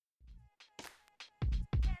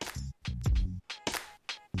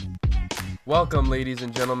Welcome, ladies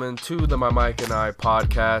and gentlemen, to the My Mike and I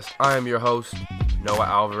podcast. I am your host, Noah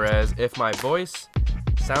Alvarez. If my voice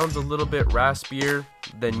sounds a little bit raspier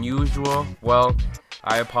than usual, well,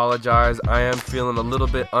 I apologize. I am feeling a little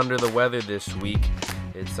bit under the weather this week.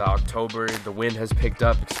 It's October. The wind has picked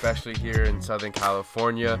up, especially here in Southern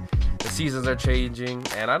California. The seasons are changing,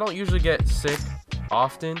 and I don't usually get sick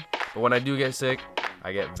often, but when I do get sick,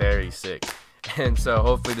 I get very sick. And so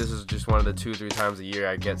hopefully this is just one of the 2-3 times a year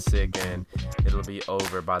I get sick and it'll be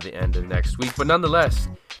over by the end of next week. But nonetheless,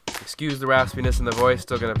 excuse the raspiness in the voice.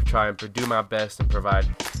 Still going to try and do my best and provide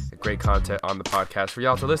great content on the podcast for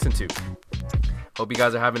y'all to listen to. Hope you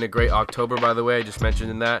guys are having a great October, by the way. I just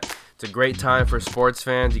mentioned that. It's a great time for sports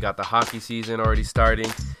fans. You got the hockey season already starting.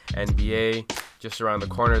 NBA just around the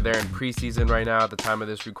corner there in preseason right now at the time of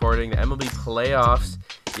this recording. The MLB playoffs,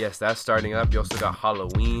 yes, that's starting up. You also got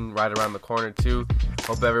Halloween right around the corner too.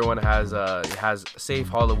 Hope everyone has safe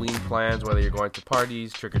Halloween plans, whether you're going to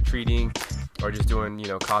parties, trick-or-treating, or just doing,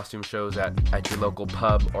 costume shows at your local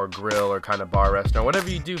pub or grill or kind of bar restaurant. Whatever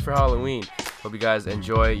you do for Halloween. Hope you guys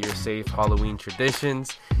enjoy your safe Halloween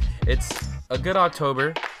traditions. It's a good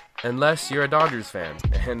October, unless you're a Dodgers fan.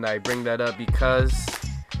 And I bring that up because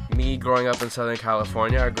me growing up in Southern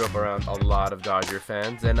California, I grew up around a lot of Dodger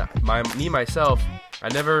fans. And myself, I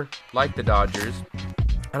never liked the Dodgers.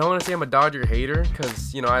 I don't want to say I'm a Dodger hater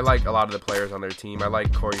because, I like a lot of the players on their team. I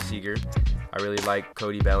like Corey Seager. I really like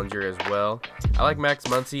Cody Bellinger as well. I like Max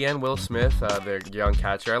Muncy and Will Smith, their young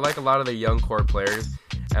catcher. I like a lot of the young core players.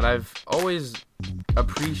 And I've always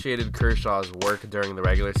appreciated Kershaw's work during the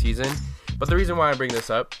regular season. But the reason why I bring this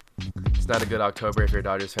up, it's not a good October if you're a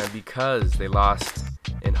Dodgers fan, because they lost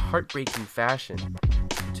in heartbreaking fashion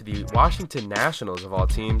to the Washington Nationals, of all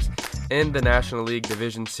teams, in the National League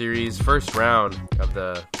Division Series, first round of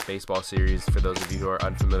the baseball series, for those of you who are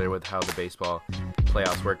unfamiliar with how the baseball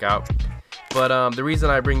playoffs work out. But the reason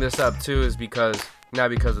I bring this up too is not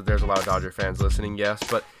because there's a lot of Dodger fans listening, yes,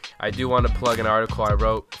 but I do want to plug an article I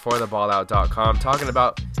wrote for theballout.com talking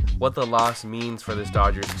about what the loss means for this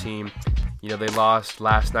Dodgers team. They lost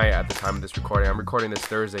last night at the time of this recording. I'm recording this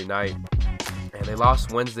Thursday night, and they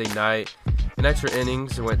lost Wednesday night in extra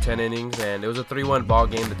innings. It went 10 innings, and it was a 3-1 ball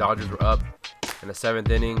game. The Dodgers were up in the 7th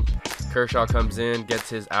inning. Kershaw comes in, gets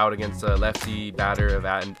his out against a lefty batter of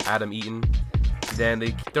Adam Eaton. Then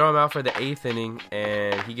they throw him out for the 8th inning,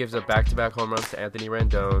 and he gives up back-to-back home runs to Anthony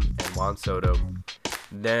Rendon and Juan Soto.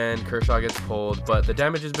 Then Kershaw gets pulled, but the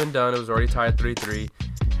damage has been done. It was already tied 3-3.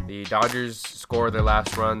 The Dodgers scored their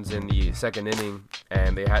last runs in the 2nd inning,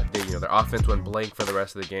 and their offense went blank for the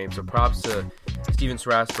rest of the game. So props to Steven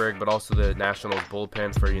Strasburg, but also the Nationals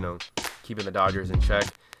bullpen for keeping the Dodgers in check.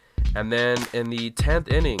 And then in the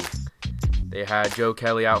 10th inning, they had Joe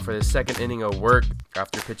Kelly out for the 2nd inning of work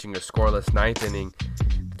after pitching a scoreless 9th inning.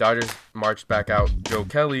 The Dodgers marched back out Joe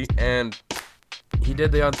Kelly, and he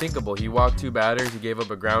did the unthinkable. He walked 2 batters. He gave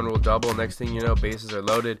up a ground rule double. Next thing you know, bases are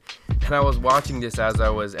loaded. And I was watching this as I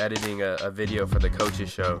was editing a video for the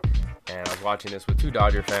coaches show. And I was watching this with 2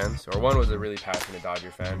 Dodger fans. Or one was a really passionate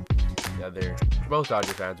Dodger fan. The other, both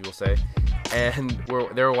Dodger fans, we'll say. And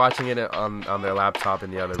they were watching it on their laptop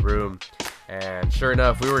in the other room. And sure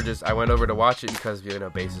enough, I went over to watch it because,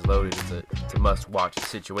 bases loaded. It's a must-watch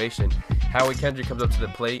situation. Howie Kendrick comes up to the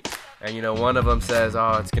plate, and, one of them says,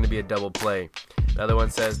 oh, it's going to be a double play. Another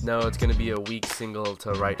one says, no, it's going to be a weak single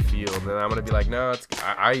to right field. And I'm going to be like, no,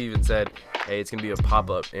 I even said, hey, it's going to be a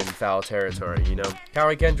pop-up in foul territory,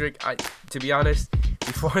 Howie Kendrick, to be honest,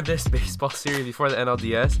 before this baseball series, before the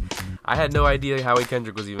NLDS, I had no idea Howie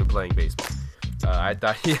Kendrick was even playing baseball. I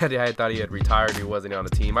thought he had retired. He wasn't on the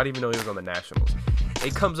team. I didn't even know he was on the Nationals.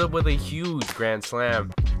 It comes up with a huge grand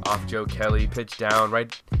slam off Joe Kelly, pitch down,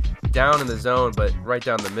 right down in the zone, but right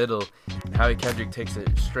down the middle. And Howie Kendrick takes it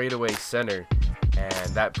straight away center, and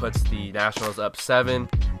that puts the Nationals up 4,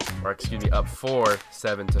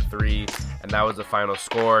 7-3, and that was the final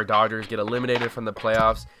score. Dodgers get eliminated from the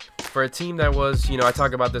playoffs for a team that was, I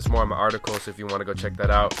talk about this more in my article, so if you want to go check that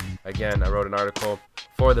out, again, I wrote an article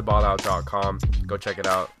for theballout.com. Go check it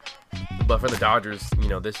out. But for the Dodgers,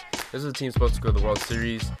 this is a team supposed to go to the World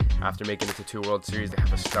Series. After making it to 2 World Series, they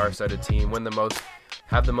have a star-studded team,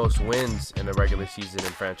 have the most wins in the regular season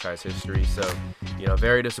in franchise history. So,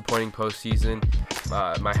 very disappointing postseason.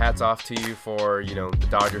 My hat's off to you for, the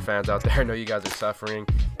Dodger fans out there. I know you guys are suffering.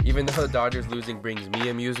 Even though the Dodgers losing brings me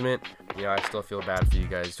amusement, I still feel bad for you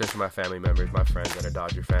guys, especially my family members, my friends that are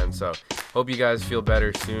Dodger fans. So, hope you guys feel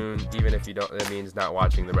better soon, even if you don't. That means not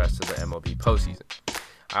watching the rest of the MLB postseason.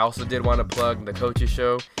 I also did want to plug the Coaches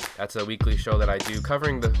Show. That's a weekly show that I do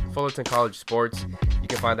covering the Fullerton College sports. You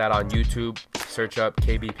can find that on YouTube. Search up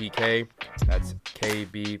KBPK. That's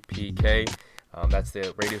KBPK. That's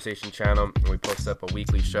the radio station channel, and we post up a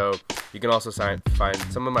weekly show. You can also find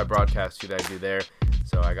some of my broadcasts too that I do there.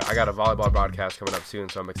 So I got a volleyball broadcast coming up soon,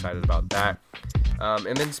 so I'm excited about that.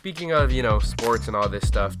 And then speaking of, sports and all this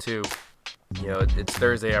stuff too, it's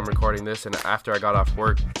Thursday, I'm recording this, and after I got off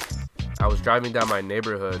work, I was driving down my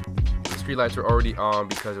neighborhood. The streetlights were already on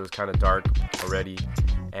because it was kind of dark already,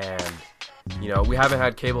 and we haven't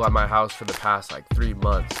had cable at my house for the past 3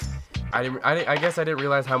 months. I guess I didn't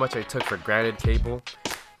realize how much I took for granted cable,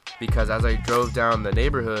 because as I drove down the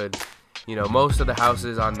neighborhood, most of the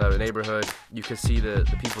houses on the neighborhood, you could see the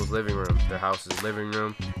people's living room, their house's living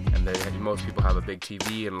room, and most people have a big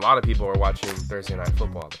TV, and a lot of people are watching Thursday Night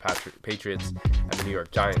Football, the Patriots and the New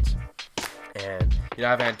York Giants. And, I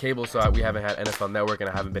haven't had cable, so we haven't had NFL Network, and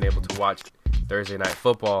I haven't been able to watch Thursday Night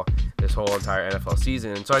Football this whole entire NFL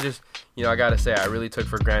season. And so I just, I gotta say, I really took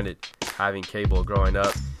for granted having cable growing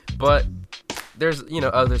up. But there's,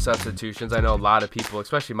 other substitutions. I know a lot of people,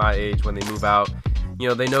 especially my age, when they move out,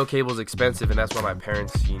 they know cable's expensive, and that's why my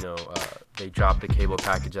parents, they dropped the cable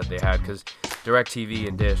package that they had, because DirecTV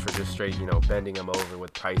and Dish were just straight, bending them over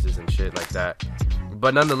with prices and shit like that.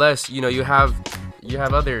 But nonetheless, you have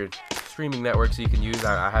other streaming networks you can use.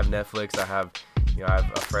 I have Netflix, I have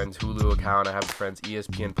a friend's Hulu account, I have a friend's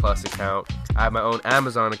ESPN Plus account, I have my own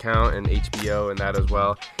Amazon account and HBO and that as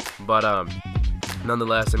well. But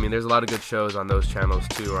nonetheless, there's a lot of good shows on those channels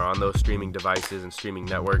too, or on those streaming devices and streaming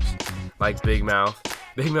networks, like Big Mouth.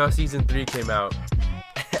 Big Mouth Season 3 came out,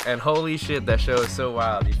 and holy shit, that show is so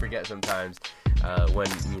wild. You forget sometimes when,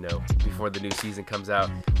 before the new season comes out.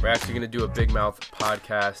 We're actually going to do a Big Mouth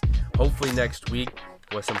podcast, hopefully next week,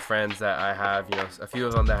 with some friends that I have, a few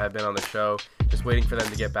of them that have been on the show, just waiting for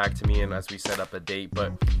them to get back to me and as we set up a date.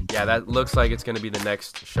 But yeah, that looks like it's going to be the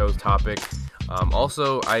next show's topic.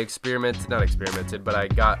 Also, I not experimented, but I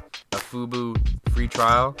got a Fubo free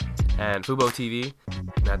trial and Fubo TV,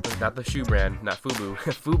 not the shoe brand, not Fubo,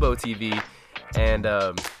 Fubo TV, and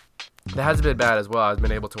that hasn't been bad as well. I've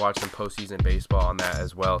been able to watch some postseason baseball on that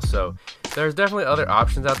as well. So there's definitely other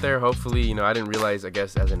options out there. Hopefully, I didn't realize, I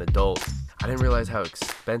guess as an adult, I didn't realize how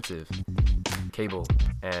expensive cable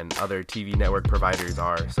and other TV network providers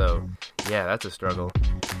are. So yeah, that's a struggle.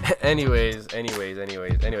 Anyways,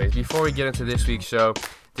 before we get into this week's show,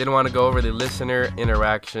 didn't want to go over the listener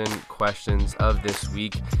interaction questions of this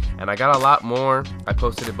week, and I got a lot more. I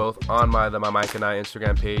posted it both on my Mike and I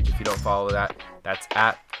Instagram page. If you don't follow that, that's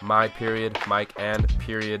at Mike and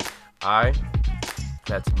I.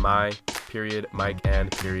 That's Mike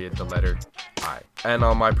and the letter I. And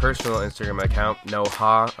on my personal Instagram account,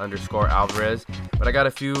 Noha_Alvarez. But I got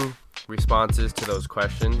a few responses to those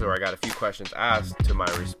questions, or I got a few questions asked to my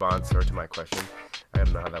response or to my question. I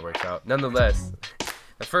don't know how that works out. Nonetheless,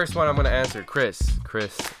 the first one I'm going to answer, Chris,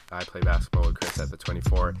 I play basketball with Chris at the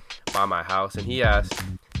 24 by my house, and he asked,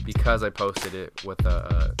 because I posted it with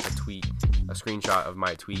a tweet, a screenshot of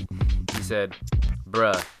my tweet, he said,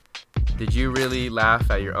 bruh, did you really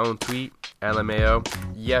laugh at your own tweet? LMAO.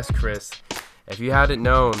 Yes, Chris. If you hadn't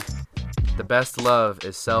known, the best love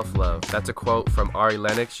is self-love. That's a quote from Ari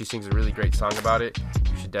Lennox. She sings a really great song about it.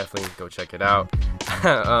 You should definitely go check it out.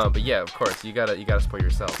 But yeah, of course, you gotta support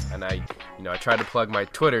yourself. And I try to plug my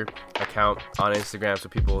Twitter account on Instagram so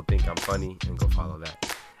people will think I'm funny and go follow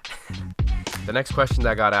that. The next question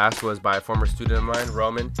that got asked was by a former student of mine,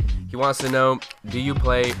 Roman. He wants to know, do you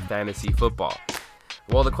play fantasy football?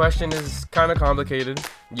 Well, the question is kind of complicated.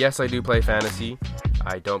 Yes, I do play fantasy.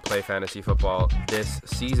 I don't play fantasy football this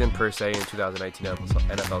season per se, in 2019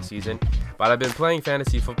 NFL season. But I've been playing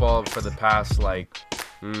fantasy football for the past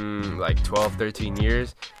 12, 13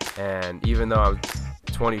 years. And even though I'm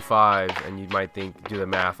 25, and you might think, do the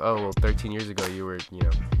math, oh, well, 13 years ago you were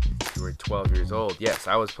 12 years old. Yes,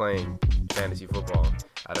 I was playing fantasy football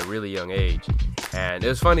at a really young age. And it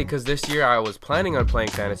was funny because this year I was planning on playing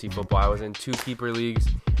fantasy football. I was in 2 keeper leagues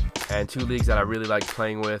and 2 leagues that I really liked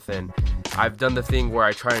playing with. And I've done the thing where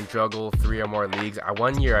I try and juggle 3 or more leagues.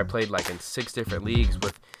 One year I played in 6 different leagues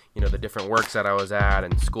with, the different works that I was at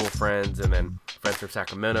and school friends, and then friends from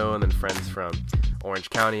Sacramento, and then friends from Orange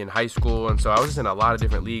County in high school. And so I was just in a lot of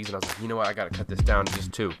different leagues, and I was like, you know what, I got to cut this down to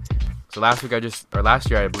just 2. So last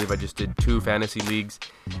year I believe I just did 2 fantasy leagues,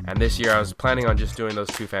 and this year I was planning on just doing those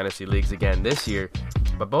 2 fantasy leagues again this year,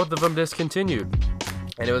 but both of them discontinued.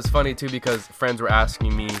 And it was funny too, because friends were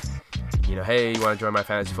asking me, hey, you want to join my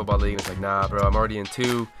fantasy football league? And it's like, nah, bro, I'm already in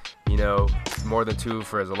 2. More than 2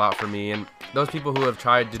 is a lot for me. And those people who have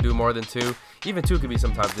tried to do more than 2, even 2 can be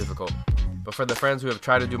sometimes difficult. But for the friends who have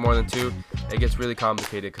tried to do more than 2, it gets really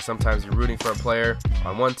complicated, because sometimes you're rooting for a player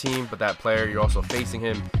on one team, but that player, you're also facing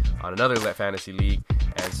him on another fantasy league.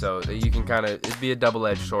 And so you can it'd be a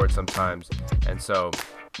double-edged sword sometimes. And so,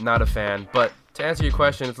 not a fan. But to answer your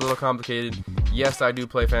question, it's a little complicated. Yes, I do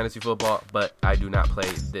play fantasy football, but I do not play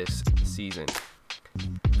this season.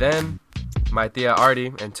 Then, my tia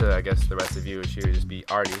Artie, and to, I guess, the rest of you, she would just be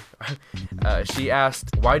Artie. She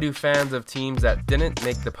asked, why do fans of teams that didn't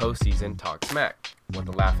make the postseason talk smack? With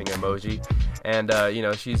the laughing emoji. And,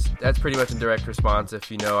 that's pretty much a direct response. If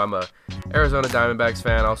you know, I'm a Arizona Diamondbacks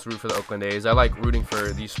fan. I also root for the Oakland A's. I like rooting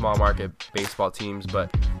for these small market baseball teams, but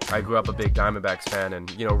I grew up a big Diamondbacks fan and,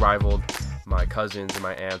 rivaled my cousins and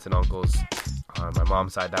my aunts and uncles on my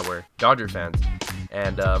mom's side that were Dodger fans.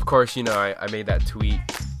 And, of course, I made that tweet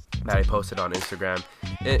that I posted on Instagram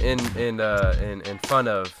in fun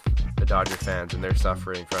of the Dodger fans and their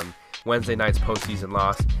suffering from Wednesday night's postseason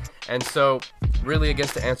loss. And so, really, I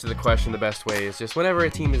guess to answer the question, the best way is just whenever a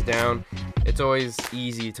team is down, it's always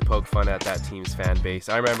easy to poke fun at that team's fan base.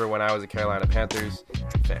 I remember when I was a Carolina Panthers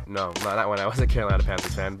fan, not when I was a Carolina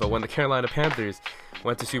Panthers fan, but when the Carolina Panthers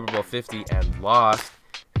went to Super Bowl 50 and lost,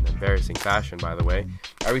 in embarrassing fashion, by the way,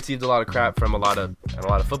 I received a lot of crap from a lot of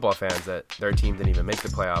football fans that their team didn't even make the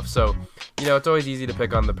playoffs. So, it's always easy to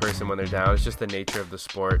pick on the person when they're down. It's just the nature of the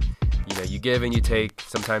sport. You give and you take.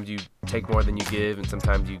 Sometimes you take more than you give, and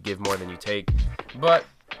sometimes you give more than you take. But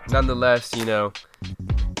nonetheless,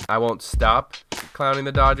 I won't stop clowning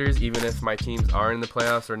the Dodgers, even if my teams are in the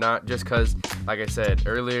playoffs or not, just because, like I said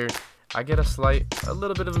earlier, I get a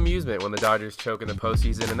little bit of amusement when the Dodgers choke in the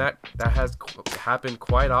postseason, and that has happened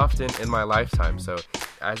quite often in my lifetime. So,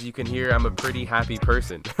 as you can hear, I'm a pretty happy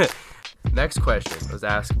person. Next question was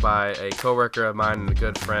asked by a coworker of mine and a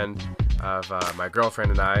good friend of my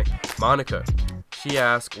girlfriend and I, Monica. She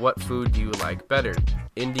asked, what food do you like better,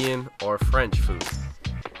 Indian or French food?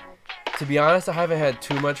 To be honest, I haven't had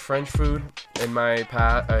too much French food in my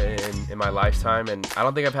in my lifetime, and I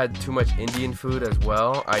don't think I've had too much Indian food as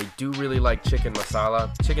well. I do really like chicken tikka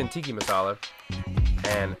masala,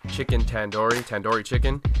 and chicken tandoori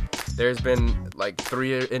chicken. There's been like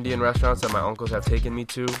 3 Indian restaurants that my uncles have taken me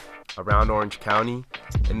to around Orange County,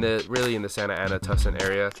 in the Santa Ana, Tucson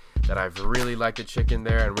area, that I've really liked the chicken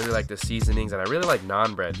there and really like the seasonings, and I really like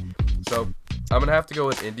naan bread. So I'm going to have to go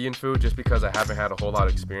with Indian food just because I haven't had a whole lot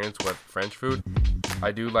of experience with French food.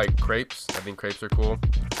 I do like crepes. I think crepes are cool.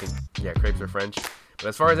 Crepes are French. But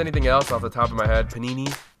as far as anything else off the top of my head,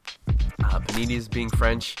 paninis being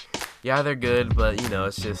French, yeah, they're good, but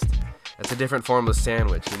it's a different form of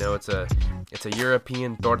sandwich. It's a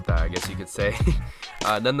European torta, I guess you could say.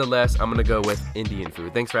 Nonetheless, I'm going to go with Indian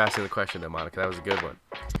food. Thanks for asking the question, though, Monica. That was a good one.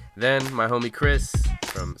 Then my homie Chris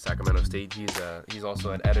from Sacramento State, he's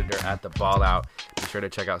also an editor at The Ball Out. Be sure to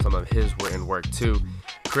check out some of his written work too.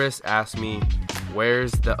 Chris asked me,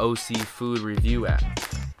 where's the OC food review at?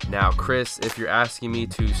 Now, Chris, if you're asking me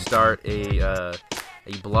to start a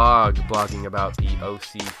blogging about the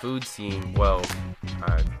OC food scene, well,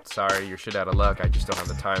 sorry, you're shit out of luck. I just don't have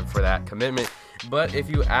the time for that commitment. But if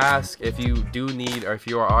you do need, or if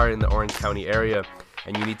you are in the Orange County area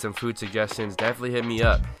and you need some food suggestions, definitely hit me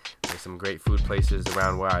up. There's some great food places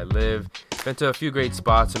around where I live. Been to a few great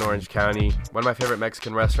spots in Orange County. One of my favorite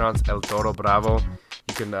Mexican restaurants, El Toro Bravo.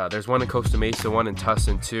 There's one in Costa Mesa, one in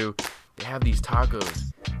Tucson too. They have these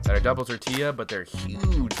tacos that are double tortilla, but they're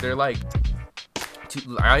huge. They're like,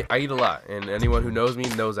 I eat a lot, and anyone who knows me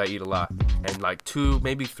knows I eat a lot. And like 2,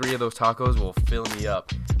 maybe 3 of those tacos will fill me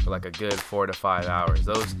up for like a good 4 to 5 hours.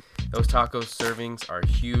 Those taco servings are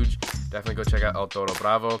huge. Definitely go check out El Toro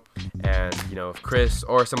Bravo. And, if Chris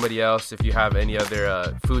or somebody else, if you have any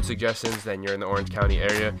other food suggestions, then you're in the Orange County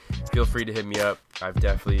area, feel free to hit me up.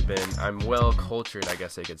 I'm well cultured, I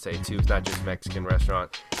guess I could say, too. It's not just Mexican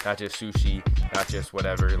restaurant, not just sushi, not just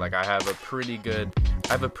whatever. Like, I have a pretty good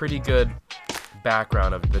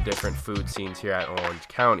background of the different food scenes here at Orange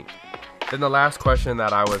County. Then the last question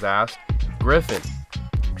that I was asked, Griffin.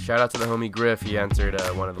 Shout out to the homie Griff. He answered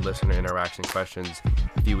one of the listener interaction questions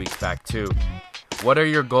a few weeks back too. What are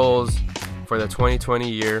your goals for the 2020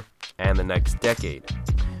 year and the next decade?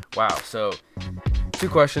 Wow, so 2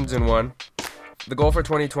 questions in one. The goal for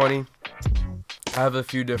 2020, I have a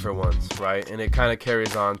few different ones, right? And it kind of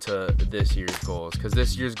carries on to this year's goals, because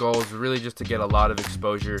this year's goal is really just to get a lot of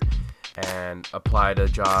exposure and apply to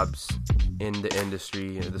jobs in the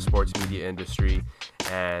industry, the sports media industry.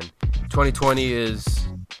 And 2020 is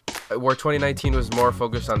where 2019 was more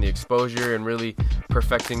focused on the exposure and really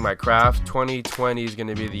perfecting my craft. 2020 is going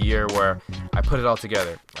to be the year where I put it all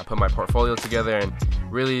together. I put my portfolio together, and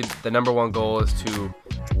really the number one goal is to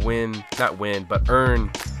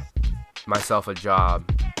earn myself a job,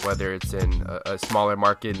 whether it's in a smaller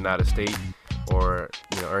market and out of state, or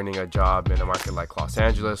earning a job in a market like Los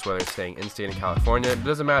Angeles, whether it's staying in-state in California. It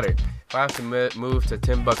doesn't matter. If I have to move to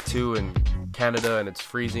Timbuktu in Canada and it's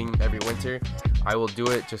freezing every winter, I will do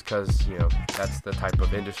it just because that's the type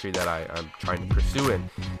of industry that I'm trying to pursue in.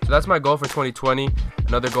 So that's my goal for 2020.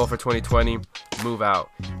 Another goal for 2020: move out.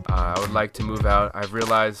 I would like to move out. I've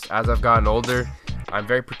realized as I've gotten older, I'm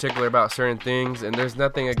very particular about certain things, and there's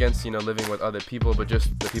nothing against living with other people, but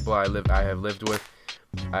just the people I have lived with,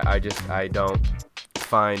 I don't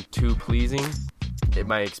find too pleasing in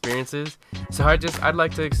my experiences. So I'd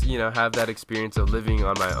like to have that experience of living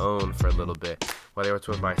on my own for a little bit, whether it's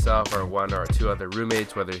with myself or one or two other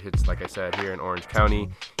roommates, whether it's, like I said, here in Orange County,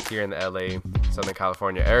 here in the LA, Southern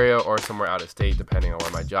California area, or somewhere out of state, depending on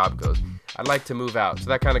where my job goes. I'd like to move out, so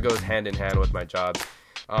that kind of goes hand in hand with my job.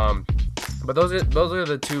 But those are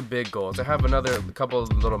the two big goals. I have a couple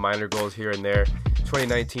of little minor goals here and there.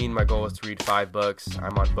 2019, my goal was to read 5 books.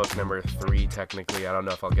 I'm on book number 3 technically. I don't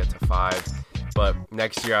know if I'll get to 5. But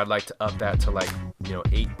next year, I'd like to up that to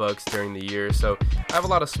 8 books during the year. So I have a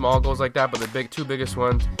lot of small goals like that, but the two biggest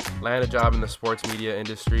ones: land a job in the sports media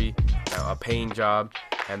industry, a paying job,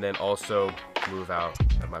 and then also move out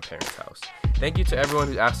of my parents' house. Thank you to everyone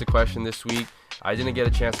who asked a question this week. I didn't get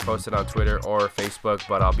a chance to post it on Twitter or Facebook,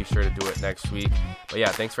 but I'll be sure to do it next week. But yeah,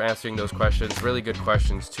 thanks for answering those questions. Really good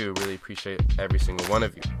questions too. Really appreciate every single one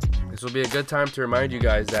of you. This will be a good time to remind you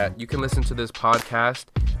guys that you can listen to this podcast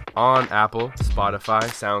on Apple, Spotify,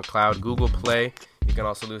 SoundCloud, Google Play. You can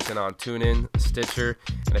also listen on TuneIn, Stitcher,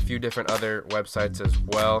 and a few different other websites as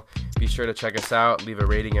well. Be sure to check us out, leave a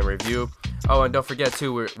rating and review. Oh, and don't forget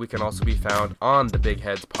too, we can also be found on the Big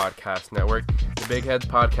Heads Podcast Network. The Big Heads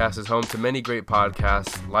Podcast is home to many great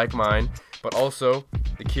podcasts like mine, but also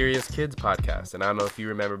the Curious Kids Podcast. And I don't know if you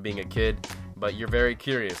remember being a kid, but you're very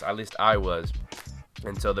curious. At least I was.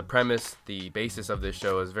 And so the basis of this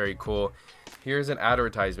show is very cool. Here's an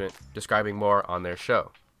advertisement describing more on their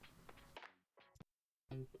show.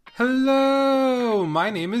 Hello, my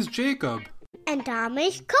name is Jacob. And I'm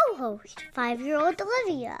his co-host, 5-year-old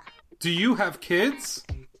Olivia. Do you have kids?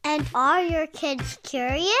 And are your kids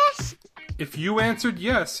curious? If you answered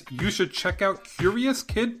yes, you should check out Curious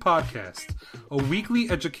Kid Podcast, a weekly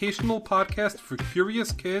educational podcast for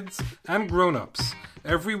curious kids and grown-ups.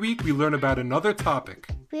 Every week we learn about another topic.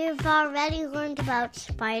 We've already learned about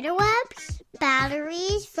spider webs,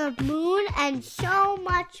 batteries, the moon, and so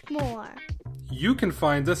much more. You can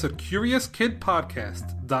find us at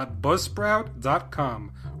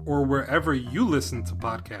CuriousKidPodcast.buzzsprout.com or wherever you listen to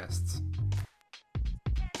podcasts.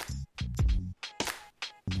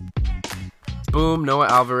 Boom, Noah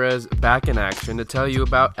Alvarez back in action to tell you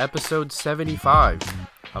about episode 75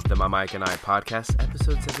 of the My Mike and I podcast.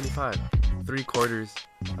 Episode 75, 3/4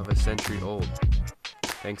 of a century old.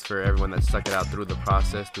 Thanks for everyone that stuck it out through the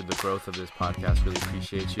process, through the growth of this podcast. Really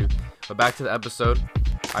appreciate you. But back to the episode.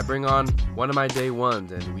 I bring on one of my day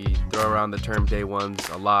ones, and we throw around the term day ones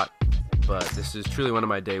a lot, but this is truly one of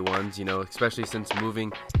my day ones, especially since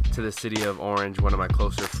moving to the city of Orange, one of my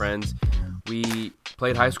closer friends. We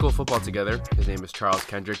played high school football together. His name is Charles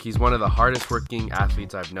Kendrick. He's one of the hardest working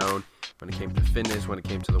athletes I've known when it came to fitness, when it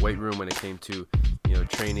came to the weight room, when it came to,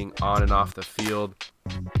 training on and off the field.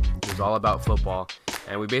 It was all about football.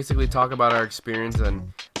 And we basically talk about our experience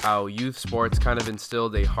and how youth sports kind of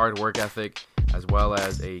instilled a hard work ethic as well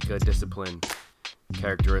as a good discipline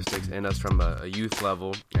characteristics in us from a youth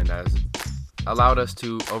level, and has allowed us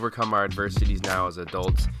to overcome our adversities now as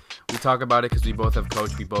adults. We talk about it because we both have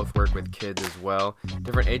coached, we both work with kids as well,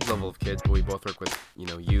 different age level of kids, but we both work with,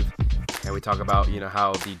 youth. And we talk about,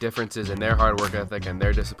 how the differences in their hard work ethic and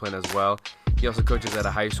their discipline as well. He also coaches at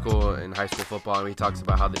a high school in high school football, and he talks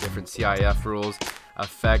about how the different CIF rules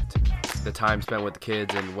affect the time spent with the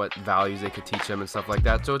kids and what values they could teach them and stuff like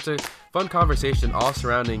that. So it's a fun conversation all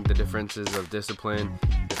surrounding the differences of discipline,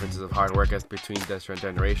 differences of hard work ethic between different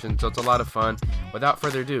generations. So it's a lot of fun. Without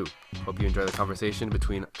further ado, hope you enjoy the conversation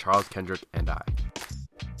between Charles Kendrick and I.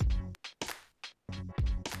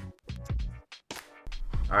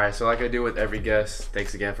 All right, so like I do with every guest,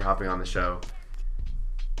 thanks again for hopping on the show.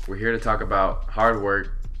 We're here to talk about hard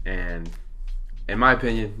work, and in my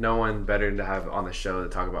opinion, no one better to have on the show to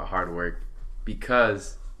talk about hard work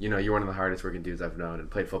because, you're one of the hardest working dudes I've known and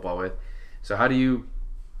played football with. So how do you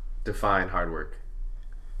define hard work?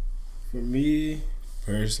 For me,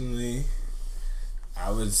 personally, I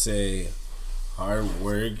would say hard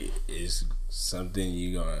work is something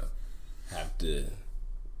you're going to have to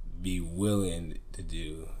be willing to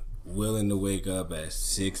do. Willing to wake up at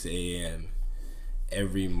 6 a.m.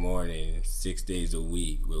 every morning, 6 days a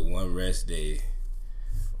week with one rest day,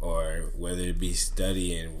 or whether it be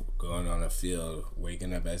studying, going on a field,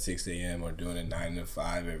 waking up at 6 a.m. or doing a 9 to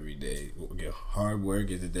 5 every day. Hard work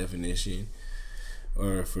is the definition.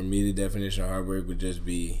 Or for me, the definition of hard work would just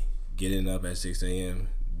be getting up at 6 a.m.,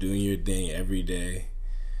 doing your thing every day,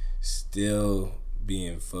 still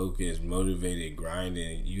being focused, motivated,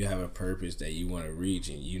 grinding. You have a purpose that you want to reach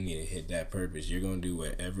and you need to hit that purpose. You're going to do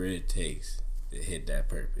whatever it takes to hit that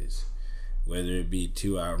purpose. Whether it be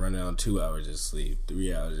 2 hours, run on 2 hours of sleep,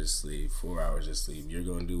 3 hours of sleep, 4 hours of sleep, you're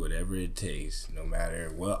going to do whatever it takes. No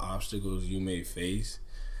matter what obstacles you may face,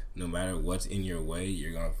 no matter what's in your way,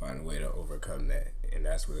 you're going to find a way to overcome that. And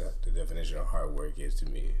that's what the definition of hard work is to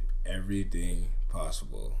me. Everything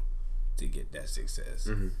possible to get that success.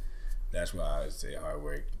 Mm-hmm. That's why I would say hard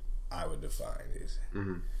work, I would define is.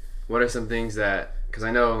 Mm-hmm. What are some things that, because I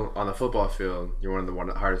know on the football field, you're one of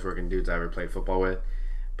the hardest working dudes I ever played football with.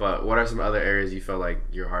 But what are some other areas you feel like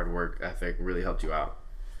your hard work ethic really helped you out?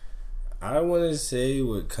 I want to say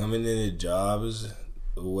with coming into jobs,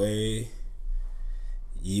 the way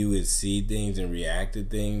you would see things and react to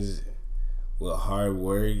things with hard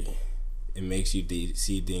work, it makes you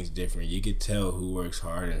see things different. You could tell who works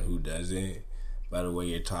hard and who doesn't by the way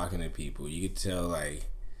you're talking to people. You could tell, like,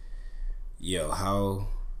 yo, how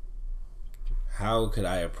could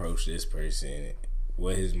I approach this person?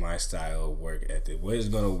 What is my style of work ethic? What is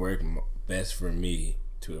going to work best for me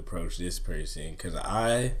to approach this person? Because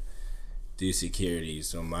I do security,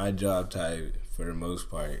 so my job type, for the most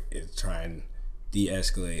part, is trying to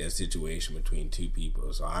de-escalate a situation between two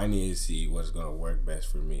people. So I need to see what's going to work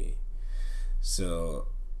best for me. So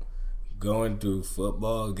going through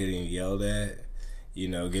football, getting yelled at,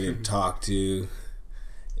 getting talked to,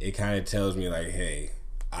 it kind of tells me, like, hey,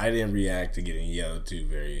 I didn't react to getting yelled to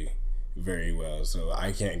very, very well, so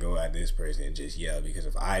I can't go at this person and just yell, because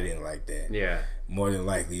if I didn't like that, more than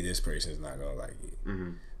likely this person's not gonna like it.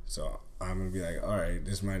 Mm-hmm. So I'm gonna be like, all right,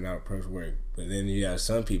 this might not approach work. But then you have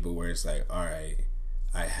some people where it's like, all right,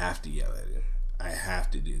 I have to yell at him, I have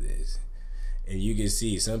to do this. And you can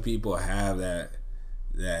see some people have that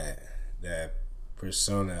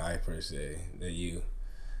persona, I per se, that you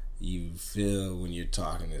feel when you're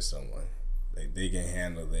talking to someone. Like, they can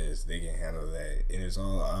handle this, they can handle that. And it's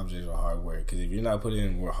all objects of hard work. Because if you're not putting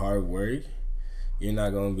in hard work, you're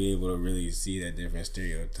not going to be able to really see that different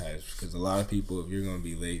stereotypes. Because a lot of people, if you're going to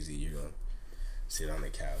be lazy, you're going to sit on the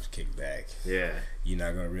couch, kick back. Yeah. You're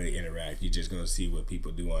not going to really interact. You're just going to see what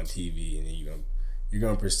people do on TV, and then you're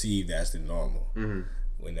going to perceive that's the normal,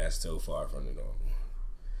 when that's so far from the normal.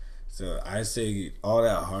 So I say all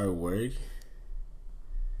that hard work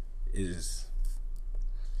is,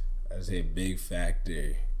 I'd say, a big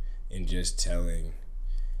factor in just telling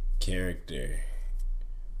character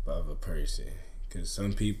of a person. Because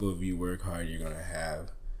some people, if you work hard, you're going to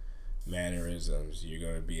have mannerisms. You're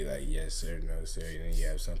going to be like, yes, sir, no, sir. And then you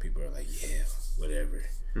have some people who are like, yeah, whatever.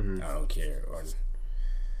 Mm-hmm. I don't care. Or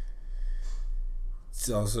it's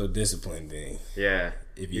also a discipline thing. Yeah.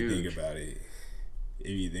 If you think about it.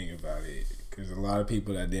 Because a lot of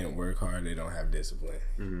people that didn't work hard, they don't have discipline.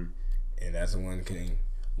 Mm-hmm. And that's one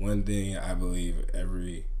thing I believe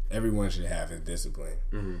everyone should have is discipline.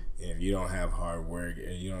 Mm-hmm. And if you don't have hard work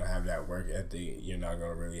and you don't have that work ethic, you're not going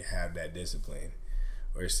to really have that discipline.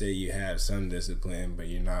 Or say you have some discipline, but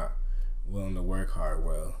you're not willing to work hard.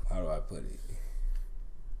 Well, how do I put it?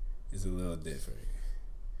 It's a little different.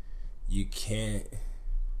 You can't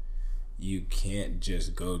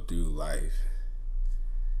just go through life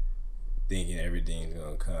thinking everything's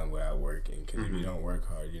going to come without working. Because if you don't work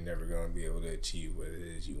hard, you're never going to be able to achieve what it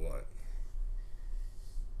is you want.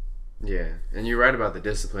 Yeah, and you're right about the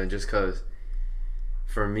discipline, just because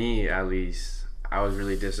for me, at least, I was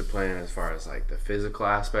really disciplined as far as, like, the physical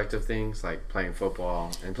aspect of things, like playing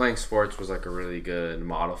football. And playing sports was, like, a really good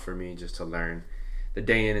model for me, just to learn the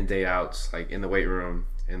day in and day outs, like in the weight room,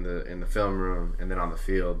 in the film room, and then on the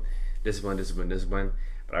field. Discipline.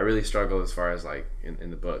 But I really struggled as far as, like, in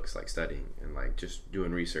the books, like studying and, like, just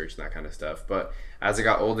doing research and that kind of stuff. But as I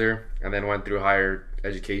got older and then went through higher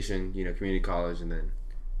education, community college, and then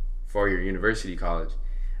 4-year university college,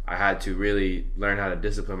 I had to really learn how to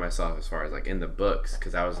discipline myself as far as, like, in the books,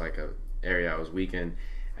 because that was, like, a area I was weak in.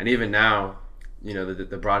 And even now,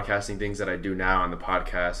 the broadcasting things that I do now on the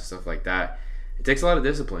podcast and stuff like that, it takes a lot of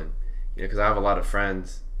discipline, because I have a lot of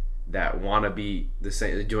friends that want to be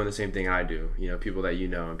doing the same thing I do, people that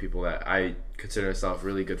and people that I consider myself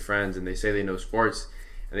really good friends, and they say they know sports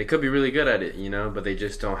and they could be really good at it, but they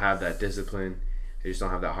just don't have that discipline. They just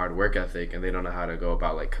don't have that hard work ethic, and they don't know how to go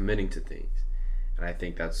about, like, committing to things. And I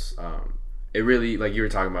think that's it really, like you were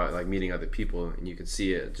talking about, like, meeting other people, and you could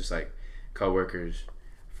see it, just like coworkers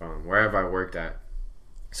from wherever I worked at.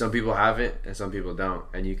 some people have it and some people don't,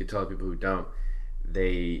 and you can tell people who don't,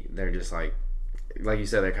 they're just like you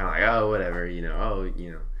said, they're kind of like, oh, whatever,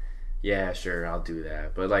 yeah, sure, I'll do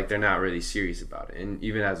that, but like they're not really serious about it. And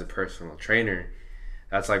even as a personal trainer,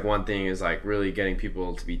 that's like one thing, is like really getting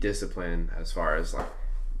people to be disciplined as far as like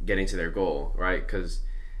getting to their goal, right? Because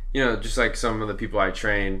just like some of the people I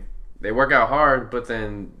train, they work out hard, but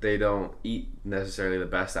then they don't eat necessarily the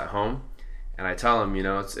best at home. And I tell them,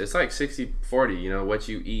 it's like 60-40. What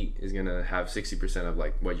you eat is going to have 60% of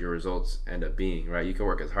like what your results end up being, right? You can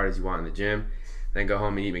work as hard as you want in the gym, then go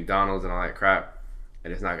home and eat McDonald's and all that crap,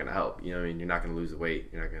 and it's not going to help. You're not going to lose the weight.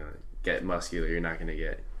 You're not going to get muscular. You're not going to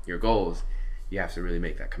get your goals. You have to really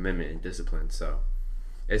make that commitment and discipline. So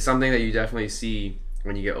it's something that you definitely see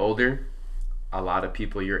when you get older. A lot of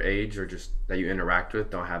people your age or just that you interact with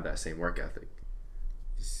don't have that same work ethic.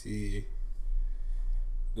 See,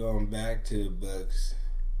 going back to the books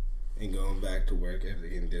and going back to work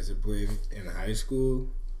ethic and discipline in high school,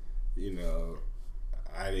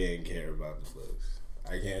 I didn't care about the books.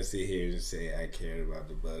 I can't sit here and say I cared about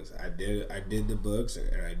the books. I did the books,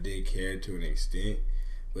 and I did care to an extent,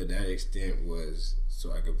 but that extent was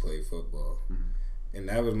so I could play football. Mm-hmm. And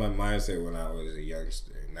that was my mindset when I was a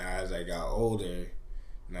youngster. Now, as I got older,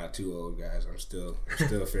 not too old, guys, I'm still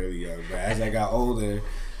fairly young, but as I got older,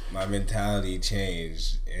 my mentality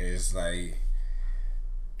changed, and it's like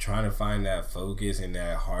trying to find that focus and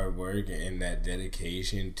that hard work and that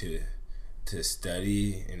dedication to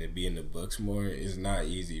study and to be in the books more is not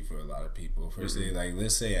easy for a lot of people. Firstly, like,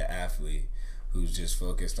 let's say an athlete who's just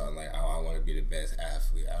focused on like, oh, I want to be the best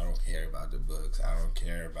athlete. I don't care about the books. I don't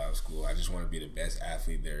care about school. I just want to be the best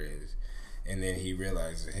athlete there is. And then he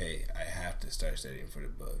realizes, hey, I have to start studying for the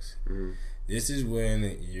books. Mm-hmm. This is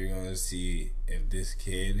when you're going to see if this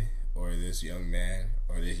kid or this young man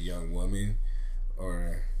or this young woman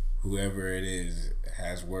or whoever it is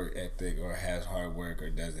has work ethic or has hard work or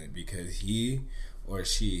doesn't, because he or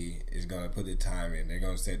she is going to put the time in. They're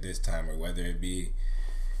going to set this timer, whether it be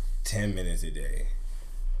 10 minutes a day,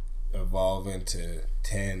 evolve into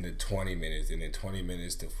 10 to 20 minutes, and then 20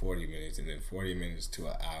 minutes to 40 minutes, and then 40 minutes to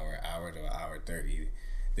an hour to an hour 30.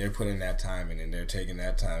 They're putting that time in, and they're taking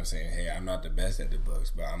that time saying, hey, I'm not the best at the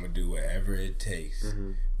books, but I'm going to do whatever it takes,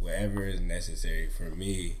 mm-hmm. whatever is necessary for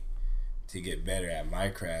me to get better at my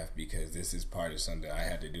craft, because this is part of something I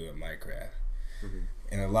had to do at my craft. Mm-hmm.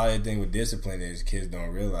 And a lot of the thing with discipline is kids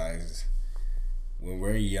don't realize when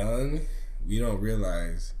we're young, we don't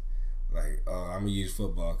realize like, oh, I'm going to use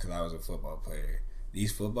football because I was a football player.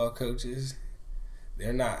 These football coaches,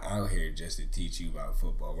 they're not out here just to teach you about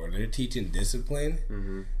football. Or they're teaching discipline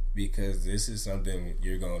mm-hmm. because this is something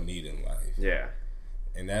you're going to need in life. Yeah.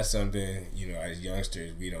 And that's something, as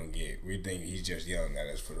youngsters, we don't get. We think he's just yelling at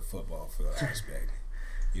us for the football aspect.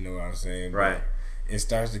 You know what I'm saying? Right. But it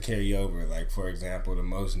starts to carry over. Like, for example, the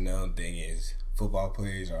most known thing is football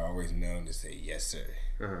players are always known to say, yes, sir.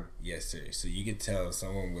 Uh-huh. Yes, sir. So you could tell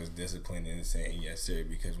someone was disciplined in saying yes, sir,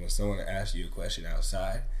 because when someone asks you a question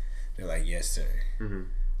outside, they're like, yes, sir. Mm-hmm.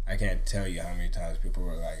 I can't tell you how many times people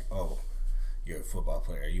were like, oh, you're a football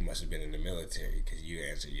player. You must have been in the military because you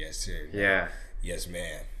answered yes, sir. Yeah. Yes,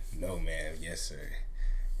 ma'am. No, ma'am. Yes, sir.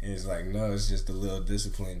 And it's like, no, it's just the little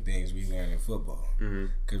discipline things we learn in football.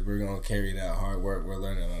 Because we're going to carry that hard work we're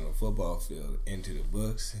learning on the football field into the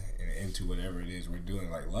books and into whatever it is we're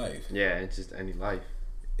doing, like life. Yeah, it's just any life.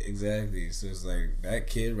 Exactly. So it's like that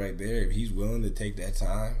kid right there, if he's willing to take that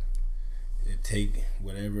time and take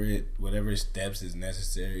whatever steps is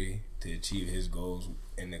necessary to achieve his goals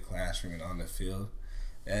in the classroom and on the field,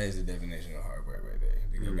 that is the definition of hard work right there.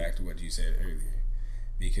 To go back to what you said earlier.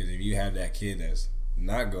 Because if you have that kid that's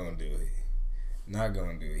not going to do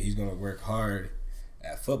it, he's going to work hard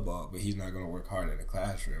at football, but he's not going to work hard in the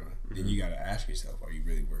classroom. Mm-hmm. Then you got to ask yourself, are you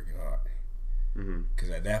really working hard? Because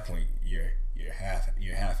at that point, you're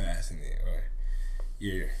half-assing it, or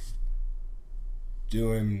you're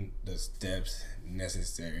doing the steps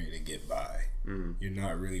necessary to get by. You're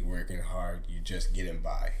not really working hard. You're just getting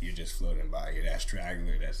by. You're just floating by. You're that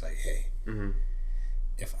straggler that's like, hey,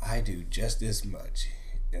 if I do just this much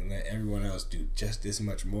and let everyone else do just this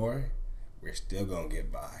much more, we're still going to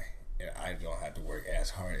get by. And I don't have to work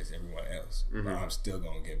as hard as everyone else, but I'm still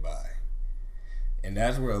going to get by. And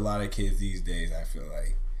that's where a lot of kids these days, I feel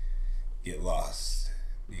like, get lost,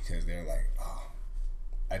 because they're like, oh,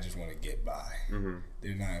 I just want to get by.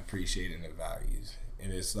 They're not appreciating the values.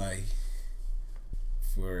 And it's like,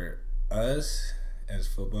 for us as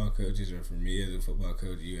football coaches, or for me as a football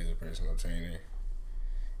coach, you as a personal trainer,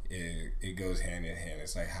 it goes hand in hand.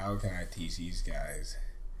 It's like, how can I teach these guys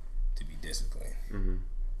to be disciplined?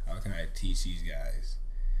 How can I teach these guys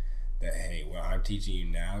that, hey, what I'm teaching you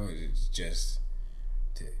now is just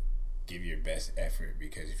to give your best effort,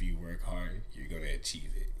 because if you work hard, you're going to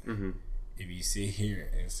achieve it. Mm-hmm. If you sit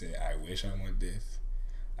here and say, I wish I want this,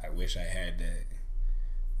 I wish I had that,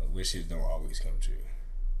 but wishes don't always come true.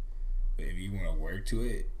 But if you want to work to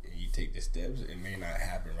it and you take the steps, it may not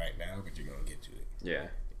happen right now, but you're going to get to it. Yeah.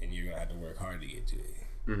 And you're going to have to work hard to get to it.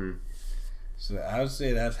 Mm-hmm. So I would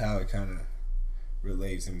say that's how it kind of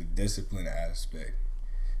relates in the discipline aspect.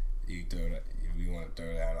 If you want to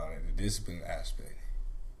throw that on it, the discipline aspect,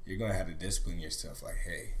 you're going to have to discipline yourself like,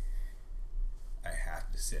 hey, I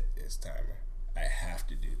have to set this timer. I have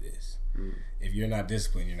to do this. Mm-hmm. If you're not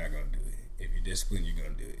disciplined, you're not going to do it. If you're disciplined, you're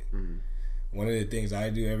going to do it. Mm-hmm. One of the things I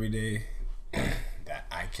do every day that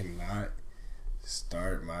I cannot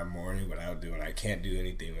start my morning without doing, I can't do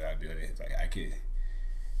anything without doing it. It's like I could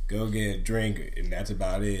go get a drink and that's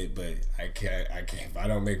about it, but I can't, if I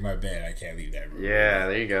don't make my bed, I can't leave that room. Yeah,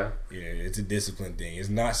 there you go. Yeah, it's a discipline thing. It's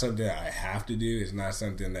not something I have to do. It's not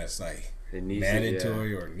something that's like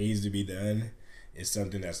mandatory or needs to be done. It's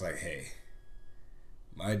something that's like, hey,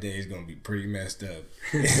 my day is going to be pretty messed up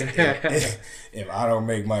if I don't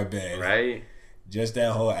make my bed. Right. Just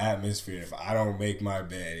that whole atmosphere, if I don't make my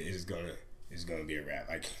bed, it's gonna be a wrap.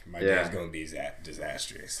 Like, my day is going to be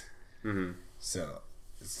disastrous. Mm-hmm. So,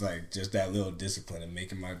 it's like just that little discipline of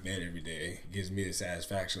making my bed every day gives me the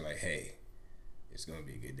satisfaction like, hey, it's going to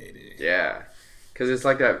be a good day today. Yeah. Because it's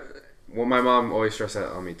like that. Well, my mom always stressed that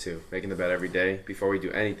on me too. Making the bed every day before we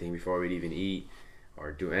do anything, before we'd even eat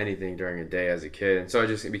or do anything during a day as a kid. And so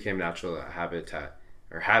it became natural habit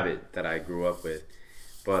that I grew up with.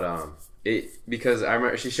 But because I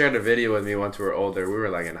remember she shared a video with me once we were older. We were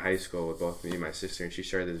like in high school with both me and my sister, and she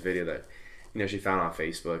shared this video that she found on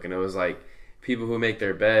Facebook, and it was like people who make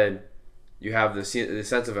their bed, you have the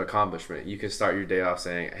sense of accomplishment. You can start your day off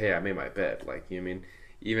saying, "Hey, I made my bed." Like, you know what I mean?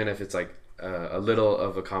 Even if it's like a little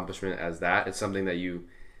of accomplishment as that, it's something that you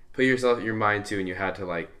put your mind to, and you had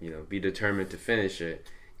to be determined to finish it,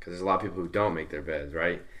 because there's a lot of people who don't make their beds,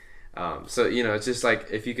 right? So it's just like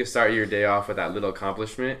if you could start your day off with that little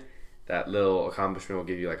accomplishment will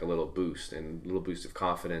give you like a little boost of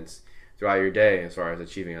confidence throughout your day as far as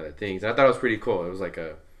achieving other things. And I thought it was pretty cool. It was like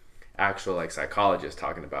a actual psychologist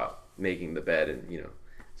talking about making the bed, and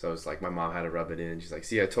so it's like my mom had to rub it in. She's like,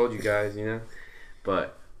 "See, I told you guys,"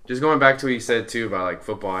 But just going back to what you said too about like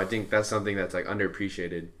football, I think that's something that's like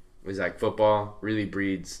underappreciated. Is like football really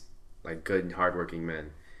breeds like good and hardworking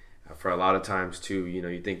men. For a lot of times too,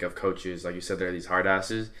 you think of coaches, like you said, they're these hard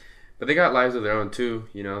asses, but they got lives of their own too,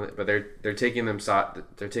 but they're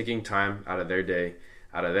taking time out of their day,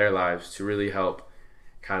 out of their lives to really help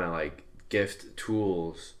kind of like gift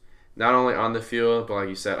tools, not only on the field, but like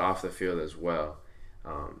you said, off the field as well.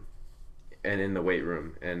 And in the weight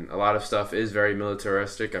room. And a lot of stuff is very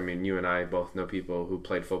militaristic. I mean, you and I both know people who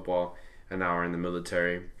played football and now are in the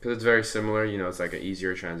military, because it's very similar. It's like an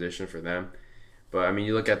easier transition for them. But I mean,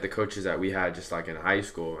 you look at the coaches that we had just like in high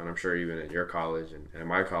school, and I'm sure even at your college and at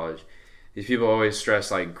my college, these people always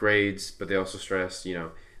stress like grades, but they also stress, they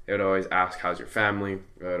would always ask, "How's your family?"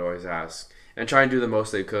 They would always ask and try and do the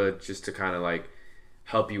most they could just to kind of like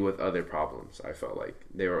help you with other problems. I felt like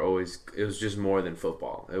it was just more than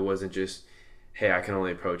football. It wasn't just, hey, I can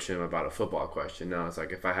only approach him about a football question. No, it's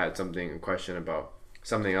like if I had a question about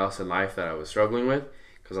something else in life that I was struggling with,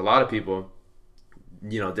 because a lot of people,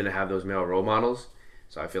 didn't have those male role models.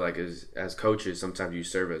 So I feel like as coaches, sometimes you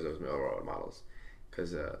serve as those male role models.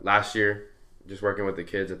 Because last year, just working with the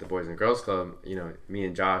kids at the Boys and Girls Club, me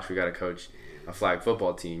and Josh, we got to coach a flag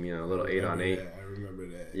football team, a little 8-on-8. I remember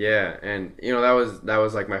that. Yeah, and that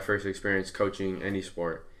was like my first experience coaching any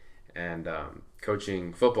sport, and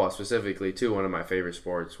coaching football specifically too. One of my favorite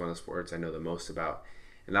sports, one of the sports I know the most about,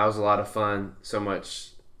 and that was a lot of fun. So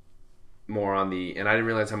much more and I didn't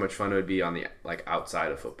realize how much fun it would be on the like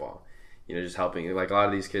outside of football. Just helping. Like a lot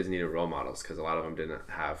of these kids needed role models because a lot of them didn't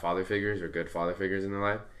have father figures or good father figures in their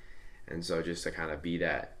life, and so just to kind of be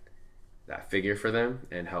that figure for them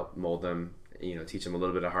and help mold them. Teach them a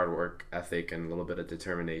little bit of hard work ethic and a little bit of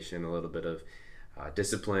determination, a little bit of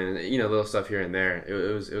discipline, and little stuff here and there.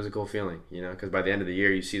 It was a cool feeling, because by the end of the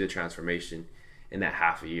year you see the transformation in that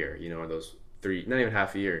half a year, or those not even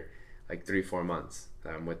half a year, like 3-4 months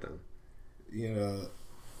that I'm with them.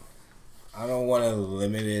 I don't want to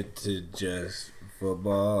limit it to just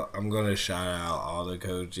football. I'm gonna shout out all the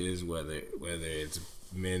coaches, whether it's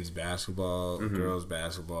men's basketball, mm-hmm. girls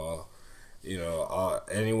basketball.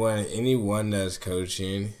 Anyone that's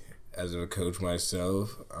coaching. As a coach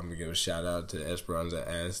myself, I'm gonna give a shout out to Esperanza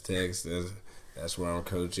Aztecs. That's where I'm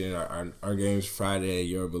coaching. Our game's Friday at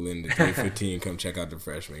Yorba Linda, 3:15. Come check out the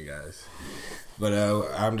freshmen, guys. But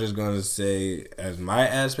I'm just going to say, as my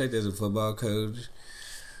aspect as a football coach,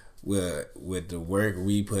 with the work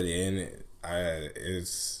we put in,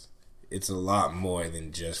 it's a lot more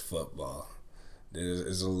than just football.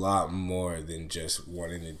 There's a lot more than just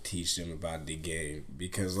wanting to teach them about the game.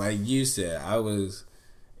 Because like you said, I was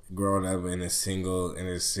growing up in a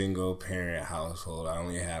single parent household. I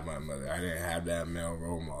only had my mother. I didn't have that male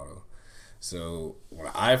role model. So when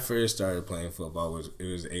I first started playing football, it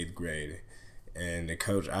was 8th grade, and the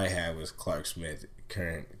coach I had was Clark Smith,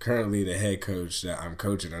 currently the head coach that I'm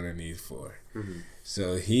coaching underneath for. Mm-hmm.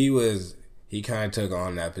 So he kind of took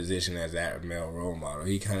on that position as that male role model.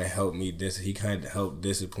 He kind of helped me. He kind of helped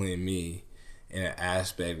discipline me in an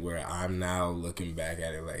aspect where I'm now looking back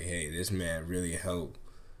at it like, hey, this man really helped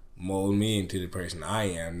mold me into the person I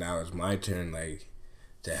am. Now it's my turn, like,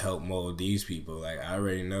 to help mold these people. Like, I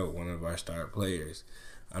already know one of our star players.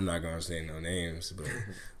 I'm not gonna say no names, but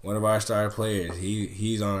one of our star players,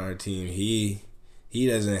 he's on our team. He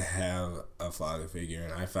doesn't have a father figure,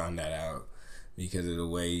 and I found that out because of the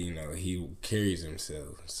way, he carries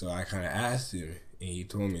himself. So I kind of asked him, and he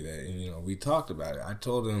told me that, and we talked about it. I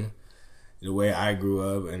told him the way I grew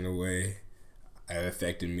up and the way it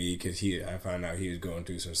affected me, because I found out he was going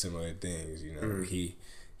through some similar things. Mm-hmm. He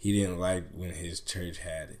didn't like when his church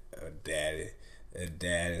had a dad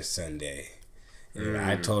and Sunday. And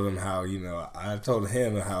I told him how, I told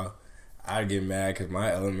him how I'd get mad because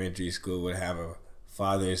my elementary school would have a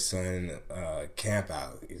father-son camp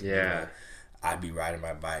out. Yeah. I'd be riding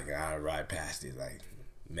my bike and I'd ride past it like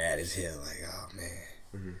mad as hell. Like, oh, man.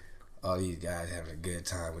 Mm-hmm. All these guys having a good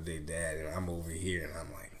time with their dad, and I'm over here and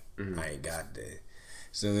I'm like, mm-hmm. I ain't got that.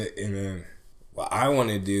 So, and then what I want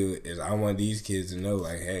to do is I want these kids to know,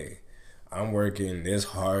 like, hey, I'm working this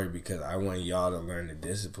hard because I want y'all to learn the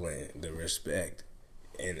discipline, the respect,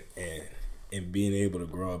 and being able to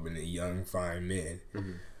grow up into young, fine men.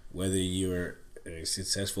 Mm-hmm. Whether you're a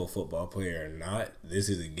successful football player or not, this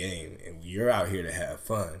is a game, and you're out here to have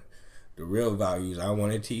fun. The real values I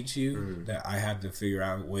want to teach you, mm-hmm. that I have to figure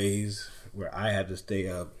out ways where I have to stay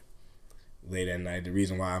up late at night. The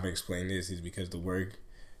reason why I'm explaining this is because the work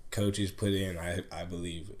coaches put in, I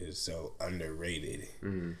believe, is so underrated.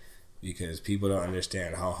 Mm-hmm. Because people don't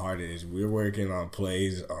understand how hard it is. We're working on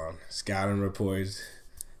plays, on scouting reports,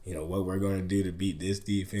 what we're going to do to beat this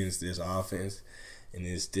defense, this offense, and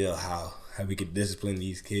then still how we can discipline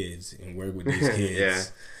these kids and work with these kids. Yeah.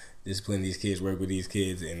 Discipline these kids, work with these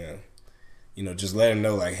kids, and just let them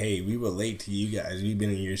know, like, hey, we relate to you guys. We've been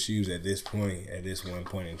in your shoes at this point, at this one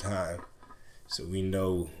point in time. So we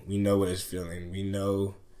know what it's feeling. We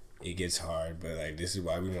know it gets hard, but, like, this is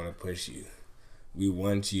why we want to push you. We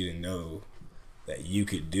want you to know that you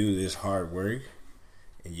could do this hard work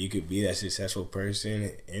and you could be that successful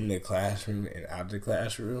person in the classroom and out the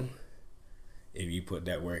classroom if you put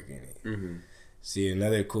that work in it. Mm-hmm. See,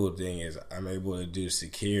 another cool thing is I'm able to do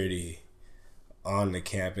security on the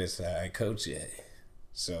campus that I coach at.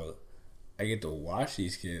 So I get to watch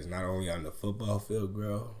these kids not only on the football field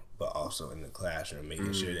grow, but also in the classroom, making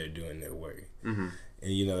mm-hmm. sure they're doing their work. Mm-hmm.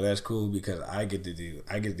 And that's cool because I get to do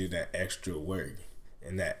that extra work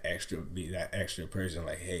and be that extra person.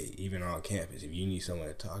 Like, hey, even on campus, if you need someone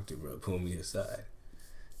to talk to, bro, pull me aside.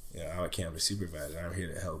 I'm a campus supervisor. I'm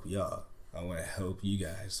here to help y'all. I want to help you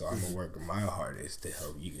guys, so I'm gonna work my hardest to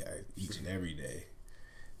help you guys each and every day.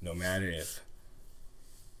 No matter if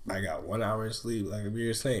I got 1 hour of sleep, like we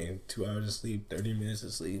were saying, 2 hours of sleep, 30 minutes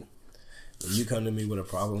of sleep. When you come to me with a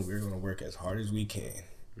problem, we're gonna work as hard as we can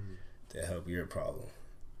to help your problem,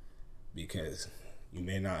 because you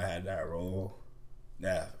may not have that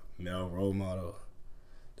male role model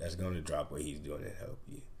that's going to drop what he's doing and help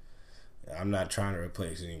you. I'm not trying to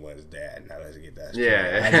replace anyone's dad. Now let's get that straight.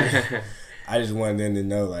 Yeah. I just want them to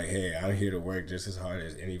know, like, hey, I'm here to work just as hard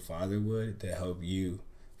as any father would to help you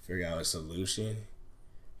figure out a solution,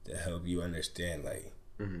 to help you understand, like,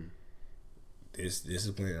 mm-hmm. this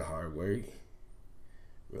discipline and hard work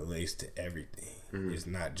relates to everything. Mm-hmm. It's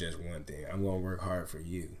not just one thing. I'm going to work hard for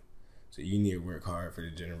you. So you need to work hard for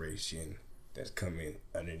the generation that's coming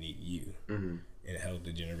underneath you, mm-hmm. and help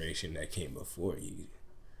the generation that came before you.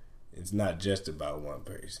 It's not just about one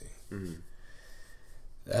person. Mm-hmm.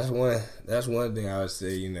 That's one thing I would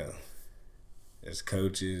say, as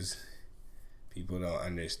coaches, people don't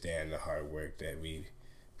understand the hard work that we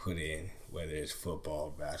put in, whether it's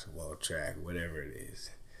football, basketball, track, whatever it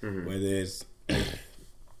is. Mm-hmm. Whether it's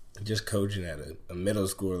just coaching at a middle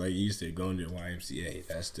school, like you said, going to the YMCA,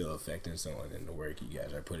 that's still affecting someone in the work you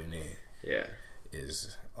guys are putting in. Yeah.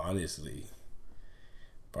 Is honestly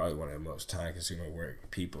probably one of the most time-consuming work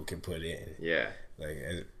people can put in. Yeah.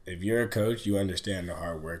 Like, if you're a coach, you understand the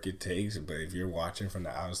hard work it takes, but if you're watching from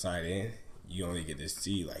the outside in, you only get to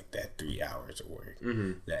see, like, that 3 hours of work.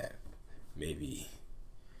 Mm-hmm. That maybe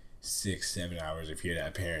 6-7 hours if you're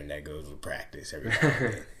that parent that goes with practice every now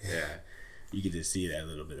and then. Yeah. You get to see that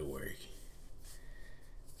little bit of work.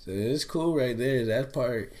 So it's cool right there. That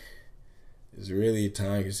part is really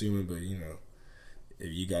time-consuming, but, you know,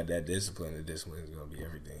 if you got that discipline, the discipline is going to be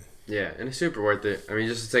everything. Yeah, and it's super worth it. I mean,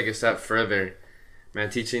 just to take a step further, man,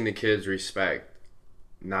 teaching the kids respect,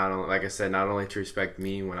 not only, like I said, not only to respect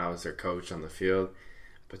me when I was their coach on the field,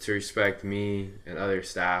 but to respect me and other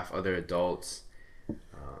staff, other adults,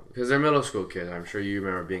 because they're middle school kids. I'm sure you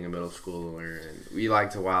remember being a middle schooler, and we like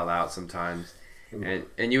to wild out sometimes,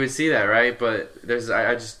 and you would see that, right? But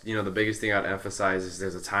I just, you know, the biggest thing I'd emphasize is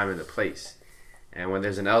there's a time and a place. And when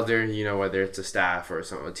there's an elder, you know, whether it's a staff or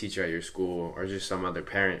a teacher at your school or just some other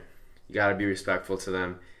parent, you got to be respectful to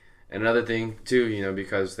them. And another thing, too, you know,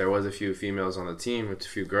 because there was a few females on the team with a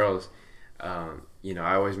few girls, you know,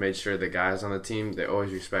 I always made sure the guys on the team, they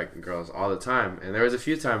always respect girls all the time. And there was a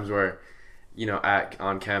few times where, you know,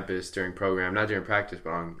 on campus during program, not during practice, but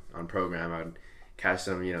on program, I would catch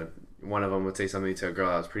them, you know, one of them would say something to a girl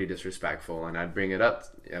that was pretty disrespectful, and I'd bring it up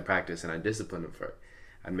at practice, and I'd discipline them for it.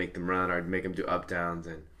 I'd make them run, or I'd make them do up downs,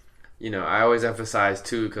 and you know, I always emphasize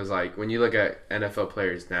too, because like when you look at NFL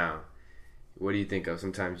players now, what do you think of?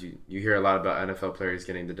 Sometimes you hear a lot about NFL players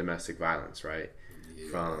getting the domestic violence, right?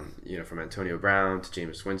 Yeah. From Antonio Brown to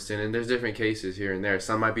Jameis Winston, and there's different cases here and there.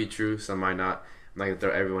 Some might be true, some might not. I'm not gonna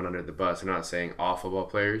throw everyone under the bus. I'm not saying all football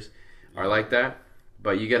players are like that,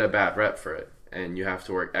 but you get a bad rep for it, and you have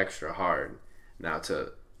to work extra hard now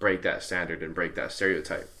to break that standard and break that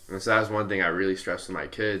stereotype. And so that's one thing I really stress with my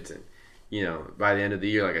kids. And, you know, by the end of the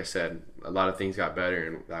year, like I said, a lot of things got better,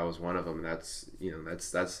 and that was one of them. And that's, you know,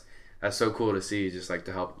 that's so cool to see, just like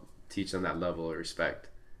to help teach them that level of respect.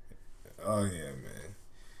 Oh, yeah, man.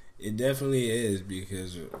 It definitely is,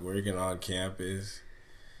 because working on campus,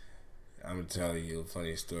 I'm going to tell you a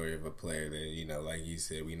funny story of a player that, you know, like you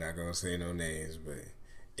said, we're not going to say no names, but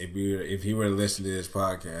if he were to listen to this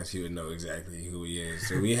podcast, he would know exactly who he is.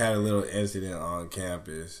 So we had a little incident on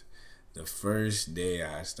campus. The first day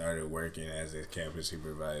I started working as a campus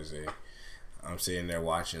supervisor, I'm sitting there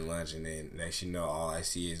watching lunch, and then next you know, all I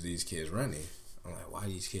see is these kids running. I'm like, why are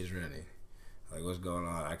these kids running? Like, what's going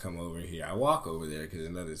on? I come over here. I walk over there because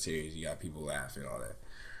in another series, you got people laughing and all that.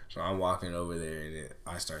 So I'm walking over there, and then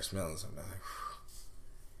I start smelling something.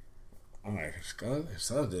 I'm like, skunk or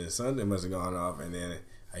something. Something must have gone off, and then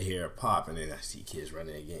I hear a pop, and then I see kids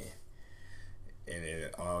running again. And then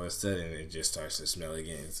all of a sudden, it just starts to smell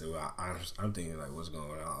again. So I'm thinking, like, what's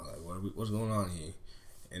going on? Like, what's going on here?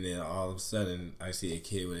 And then all of a sudden, I see a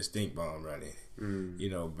kid with a stink bomb running. You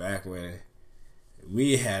know, back when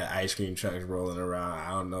we had ice cream trucks rolling around,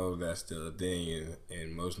 I don't know if that's still a thing.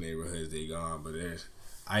 In most neighborhoods, they gone. But there's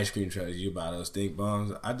ice cream trucks, you buy those stink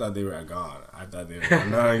bombs. I thought they were gone. I thought they were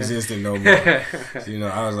non-existent no more. So, you know,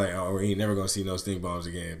 I was like, oh, we ain't never going to see no stink bombs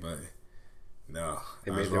again. But no.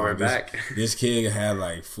 They made their way back. This kid had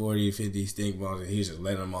like 40, 50 stink bombs, and he was just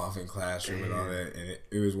letting them off in classroom and all that. And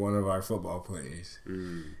it was one of our football plays.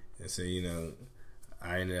 And so, you know,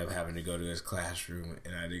 I ended up having to go to his classroom,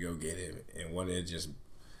 and I had to go get him. And one of just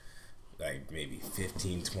like maybe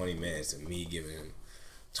 15, 20 minutes of me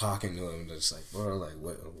talking to him, just like, bro, like,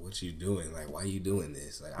 what you doing? Like, why you doing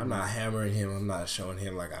this? Like, I'm not hammering him. I'm not showing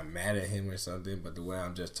him like I'm mad at him or something. But the way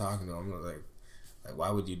I'm just talking to him, I'm like, why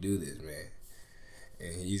would you do this, man?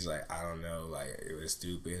 And he's like, I don't know, like, it was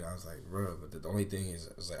stupid. I was like, bro, but the only thing is,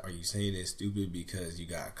 I was like, are you saying it's stupid because you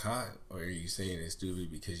got caught, or are you saying it's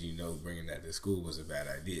stupid because you know bringing that to school was a bad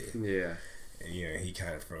idea? Yeah. And, you know, he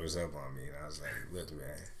kind of froze up on me, and I was like, look,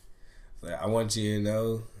 man, like, I want you to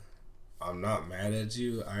know I'm not mad at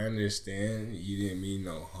you. I understand you didn't mean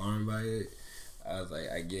no harm by it. I was like,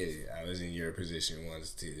 I get it. I was in your position once,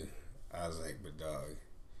 too. I was like, but, dog,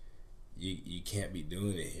 you can't be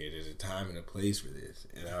doing it here. There's a time and a place for this.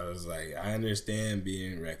 And I was like, I understand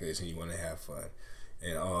being reckless and you want to have fun.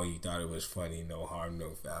 And you thought it was funny, no harm,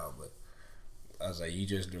 no foul. But I was like, you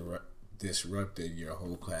just disrupted your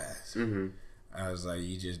whole class. I was like,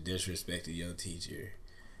 you just disrespected your teacher.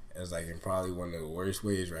 I was like, in probably one of the worst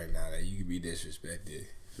ways right now that you could be disrespected.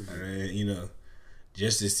 I mean, you know,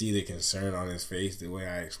 just to see the concern on his face, the way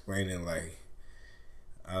I explained it, like,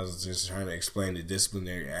 I was just trying to explain the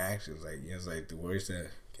disciplinary actions. Like, it's like the worst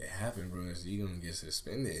that can happen, bro, is you're going to get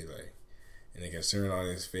suspended. Like, and the concern on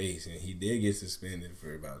his face. And he did get suspended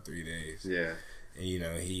for about 3 days. Yeah. And, you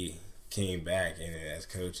know, he came back, and as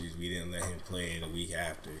coaches, we didn't let him play the week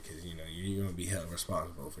after because you're going to be held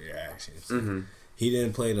responsible for your actions. So he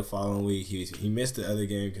didn't play the following week. He missed the other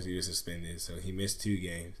game because he was suspended. So he missed 2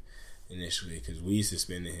 games initially because we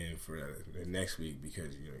suspended him for the next week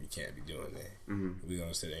because you can't be doing that. We're going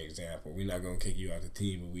to set an example. We're not going to kick you out the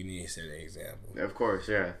team, but we need to set an example. Of course,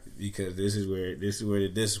 yeah. Because this is where the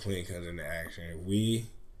discipline comes into action. If we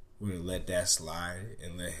were to let that slide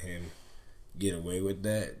and let him get away with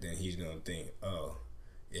that, then he's going to think, oh,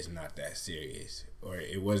 it's not that serious, or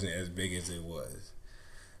it wasn't as big as it was.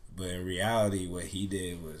 But in reality, what he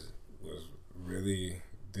did was really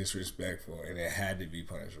disrespectful, and it had to be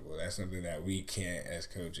punishable. That's something that we can't, as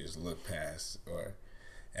coaches, look past, or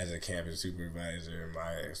as a campus supervisor, in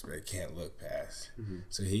my aspect, can't look past.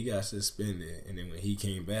 So he got suspended, and then when he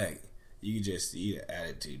came back, you could just see the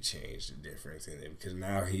attitude change, the difference in it, because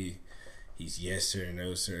now he's yes sir,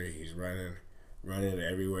 no sir. He's running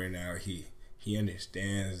everywhere now. He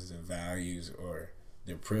understands the values or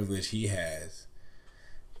the privilege he has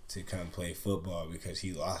to come play football because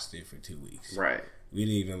he lost it for 2 weeks. Right. We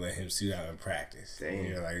didn't even let him suit out and practice.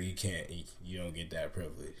 Dang. Like you don't get that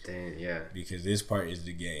privilege. Dang, yeah. Because this part is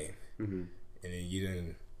the game. And then you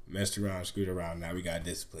done messed around, screwed around. Now we got to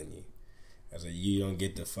discipline you. I was like, you don't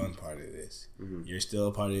get the fun part of this. You're still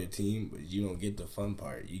a part of the team, but you don't get the fun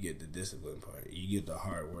part. You get the discipline part. You get the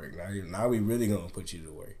hard work. Now we really going to put you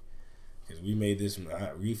to work. Because we made this,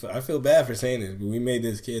 I feel bad for saying this, but we made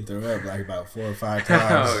this kid throw up like about 4 or 5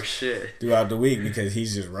 times oh, shit. throughout the week because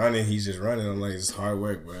he's just running. I'm like, it's hard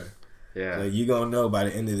work, bro. Yeah. Like, you going to know by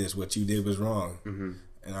the end of this what you did was wrong.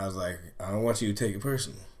 And I was like, I don't want you to take it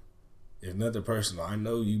personal. If nothing personal, I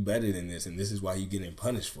know you better than this, and this is why you getting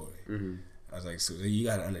punished for it. I was like, so you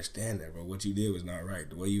got to understand that, bro. What you did was not right.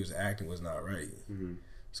 The way you was acting was not right.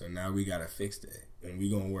 So now we got to fix that. And we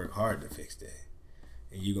going to work hard to fix that.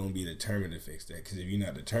 And you're going to be determined to fix that. Because if you're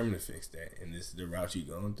not determined to fix that, and this is the route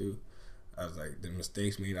you're going through, I was like, the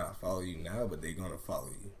mistakes may not follow you now, but they're going to follow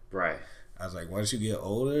you. Right. I was like, once you get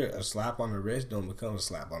older, a slap on the wrist don't become a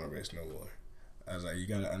slap on the wrist no more. I was like, you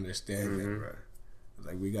got to understand that, bro.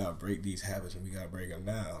 Like, we got to break these habits, and we got to break them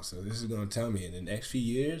down. So this is going to tell me in the next few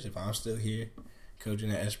years, if I'm still here coaching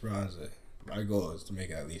at Esperanza, my goal is to make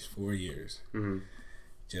it at least 4 years.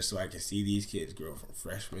 Just so I can see these kids grow from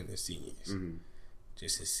freshmen to seniors.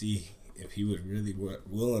 Just to see if he was really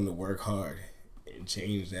willing to work hard and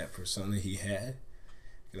change that persona he had.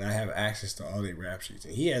 Because I have access to all their rap sheets.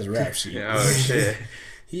 And he has rap sheets. Oh, shit.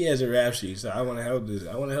 He has a rap sheet. So I want to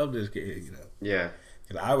help this kid, Yeah.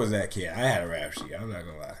 Because I was that kid. I had a rap sheet. I'm not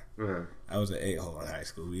going to lie. I was an 8-hole in high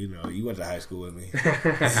school. You went to high school with me.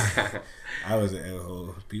 I was an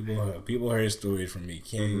 8-hole. People heard stories from me.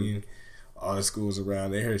 Canyon, all the schools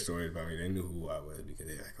around, they heard stories about me. They knew who I was because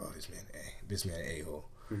they're like, oh, this man A-hole.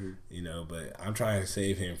 But I'm trying to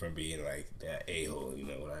save him from being like that A-hole, you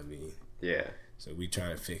know what I mean? Yeah. So we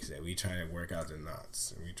trying to fix that. We trying to work out the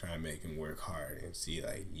knots. We trying to make him work hard and see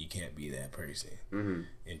like you can't be that person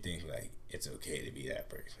and think like it's okay to be that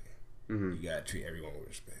person. You gotta treat everyone with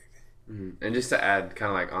respect. And just to add kind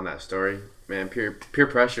of like on that story, man, peer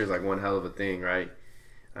pressure is like one hell of a thing, right?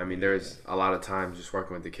 I mean, there's a lot of times just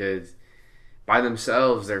working with the kids by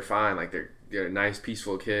themselves, they're fine. Like they're nice,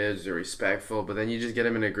 peaceful kids. They're respectful. But then you just get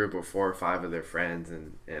them in a group of 4 or 5 of their friends,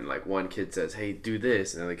 and like one kid says, "Hey, do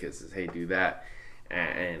this," and the other kid says, "Hey, do that."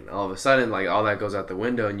 And all of a sudden, like all that goes out the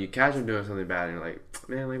window, and you catch them doing something bad, and you're like,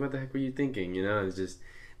 "Man, like what the heck were you thinking?" It's just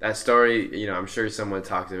that story. I'm sure someone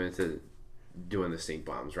talked them into doing the stink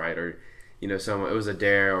bombs, right? Or someone, it was a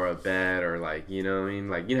dare or a bet or like, what I mean?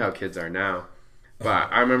 Like, how kids are now.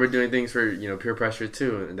 But I remember doing things for, peer pressure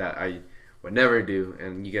too that I would never do,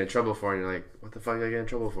 and you get in trouble for it, and you're like, what the fuck did I get in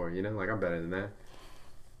trouble for? Like, I'm better than that.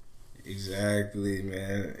 Exactly,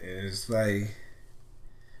 man. It's like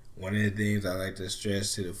one of the things I like to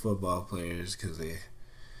stress to the football players, because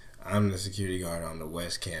I'm the security guard on the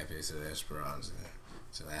West Campus of Esperanza.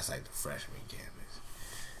 So that's like the freshman campus.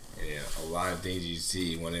 And a lot of things you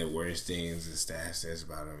see, one of the worst things the staff says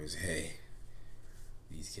about them is, hey,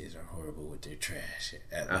 these kids are horrible with their trash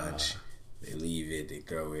at lunch. They leave it, they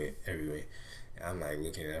throw it everywhere. And I'm like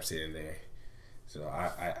looking at them sitting there. So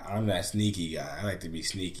I'm that sneaky guy. I like to be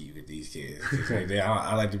sneaky with these kids.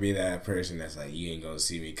 I like to be that person that's like, you ain't going to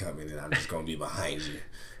see me coming and I'm just going to be behind you.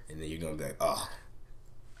 And then you're going to be like, oh,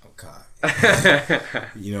 I'm caught.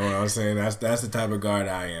 You know what I'm saying? That's the type of guard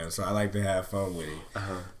I am. So I like to have fun with it.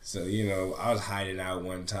 So, I was hiding out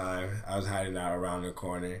one time. I was hiding out around the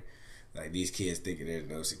corner. Like, these kids thinking there's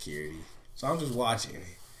no security. So I'm just watching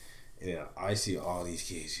it. And I see all these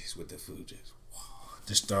kids just with the food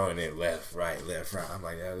just throwing it left, right. I'm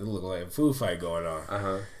like, yeah, it look like a food fight going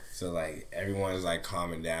on. So like everyone's like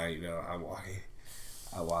calming down. You know,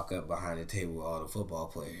 I walk up behind the table with all the football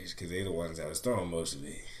players because they're the ones that was throwing most of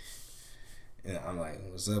it. And I'm like,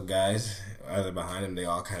 "What's up, guys?" Other behind them, they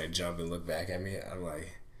all kind of jump and look back at me. I'm like,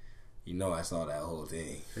 "You know, I saw that whole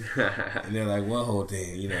thing." And they're like, "What whole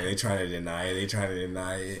thing?" You know, they trying to deny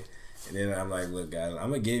it. And then I'm like, "Look, guys,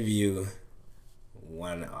 I'm gonna give you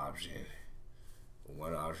one option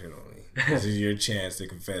only. This is your chance to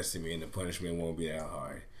confess to me, and the punishment won't be that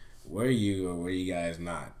hard. Were you or were you guys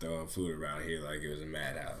not throwing food around here like it was a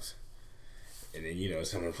madhouse?" And then, you know,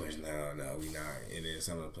 some of the players, no, we not. And then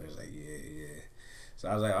some of the players like, yeah. So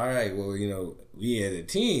I was like, all right, well, you know, we as a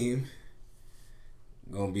team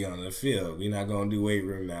gonna be on the field. We not gonna do weight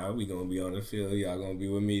room now. We gonna be on the field. Y'all gonna be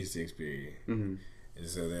with me 6th period. Mm-hmm. And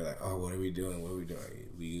so they're like, oh, what are we doing?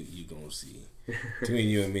 You gonna see. Between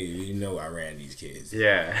you and me, you know I ran these kids.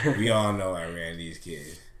 Yeah. We all know I ran these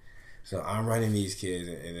kids. So I'm running these kids,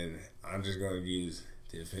 and then I'm just gonna use,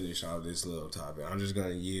 to finish off this little topic, I'm just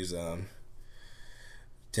gonna use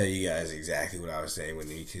tell you guys exactly what I was saying when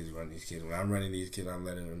these kids run these kids. When I'm running these kids, I'm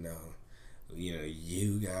letting them know, you know,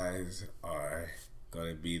 you guys are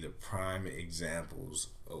going to be the prime examples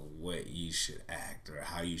of what you should act or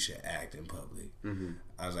how you should act in public. Mm-hmm.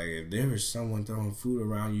 I was like, if there was someone throwing food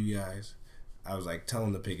around you guys, I was like, tell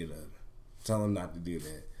them to pick it up. Tell them not to do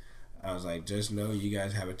that. I was like, just know you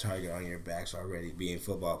guys have a target on your backs already, being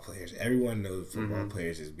football players. Everyone knows football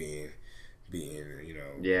players as being, you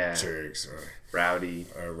know, jerks or rowdy,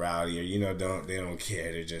 or you know, they don't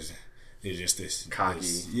care. They're just this cocky,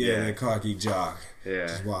 they're cocky jock. Yeah,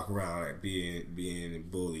 just walk around like being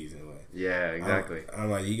bullies and what. Yeah, exactly.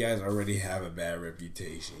 I'm like, you guys already have a bad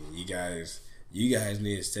reputation. You guys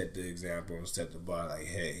need to set the example and set the bar. Like,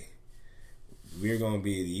 hey, we're gonna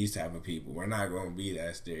be these type of people. We're not gonna be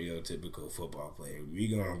that stereotypical football player. We're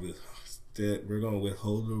gonna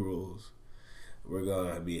withhold the rules. We're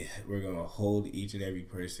gonna hold each and every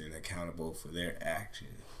person accountable for their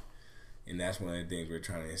actions, and that's one of the things we're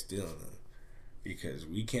trying to instill in them. Because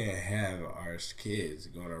we can't have our kids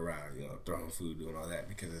going around, you know, throwing food, doing all that,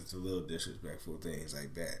 because it's a little disrespectful things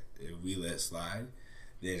like that. If we let slide,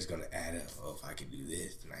 then it's gonna add up. Oh, if I can do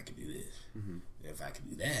this, then I can do this. Mm-hmm. If I can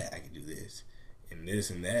do that, I can do this, and this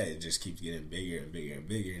and that. It just keeps getting bigger and bigger and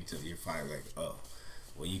bigger until you're finally like, oh,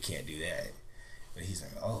 well, you can't do that. But he's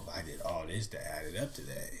like, oh, I did all this to add it up to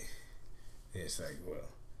that. And it's like, well,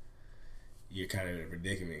 you're kind of in a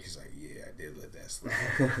predicament because, like, yeah, I did let that slide.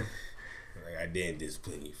 Like, I didn't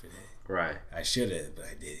discipline you for that. Right. I should have, but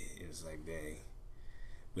I didn't. And it's like, dang.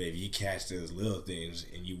 But if you catch those little things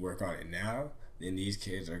and you work on it now, then these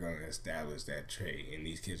kids are going to establish that trait. And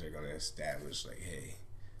these kids are going to establish, like, hey,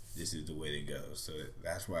 this is the way to go. So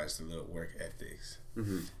that's why it's the little work ethics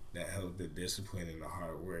that help the discipline and the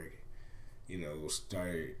hard work. You know,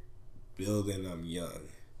 start building them young.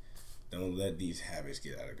 Don't let these habits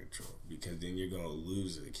get out of control, because then you're going to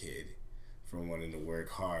lose a kid from wanting to work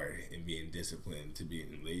hard and being disciplined to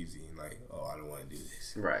being lazy and like, oh, I don't want to do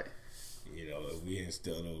this. Right. You know, if we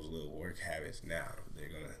instill those little work habits now,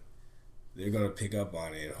 they're gonna pick up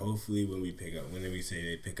on it. And hopefully, when we say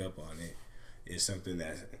they pick up on it, it's something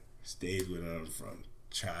that stays with them from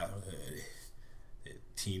childhood,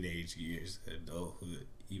 teenage years, adulthood,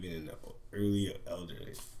 even in the early elder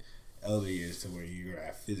years, to where you're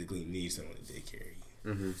gonna physically need someone to take care of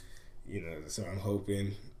you. Mm-hmm. You know, so I'm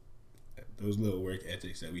hoping that those little work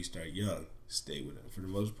ethics that we start young stay with them. For the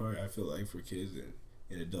most part, I feel like for kids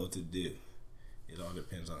and adults to do, it all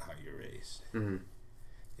depends on how you're raised. Mm-hmm.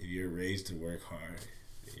 If you're raised to work hard,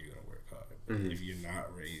 then you're gonna work hard. But if you're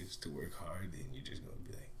not raised to work hard, then you're just gonna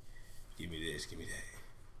be like, give me this, give me that,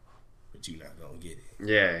 but you're not gonna get it.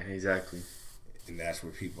 Yeah, exactly. And that's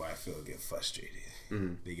where people, I feel, get frustrated.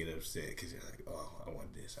 Mm-hmm. They get upset because they're like, oh, I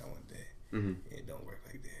want this, I want that. Mm-hmm. It don't work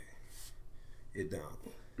like that. It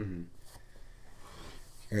don't.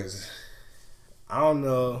 Because I don't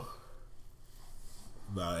know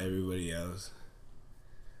about everybody else,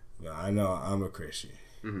 but I know I'm a Christian.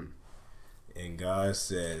 Mm-hmm. And God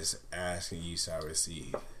says, ask and you shall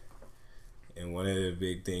receive. And one of the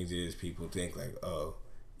big things is people think like, oh,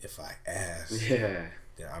 if I ask, then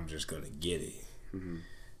I'm just going to get it. Mm-hmm.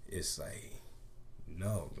 It's like,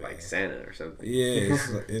 no, man. Like Santa or something. Yeah,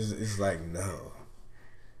 it's like, no.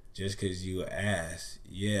 Just because you ask,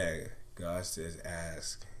 God says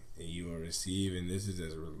ask and you will receive, and this is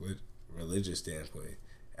as a religious standpoint.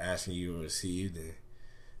 Asking you will receive,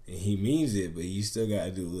 and he means it, but you still got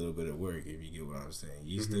to do a little bit of work, if you get what I'm saying.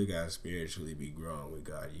 You still got to spiritually be growing with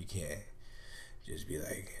God. You can't just be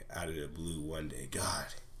like, out of the blue one day, God,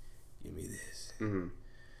 give me this. Mm-hmm.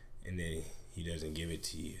 And then he doesn't give it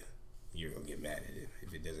to you. you're gonna get mad at him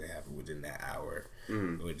if it doesn't happen within that hour,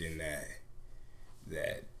 within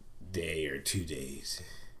that day or 2 days.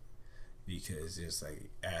 Because it's like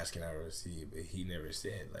asking how to receive, but he never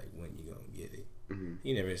said like when you gonna get it.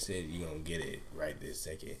 He never said you gonna get it right this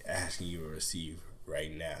second. Asking you to receive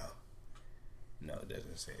right now. No, it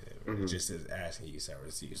doesn't say that. It just says asking you to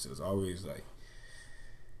receive. So it's always like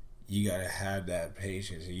you gotta have that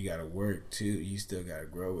patience, and you gotta work too. You still gotta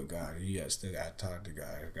grow with God. You still gotta talk to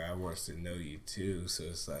God. God wants to know you too. So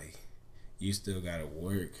it's like you still gotta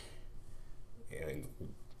work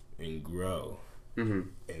and grow.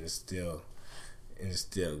 And still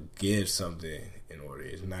give something in order.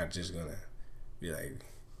 It's not just gonna be like,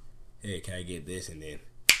 hey, can I get this? And then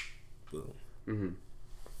boom,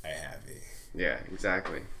 I have it. Yeah,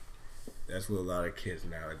 exactly. That's what a lot of kids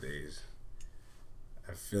nowadays,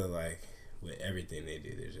 I feel like with everything they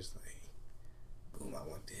do, they're just like, boom, I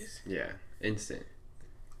want this. Yeah, instantly,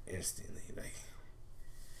 like,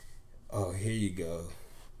 oh, here you go,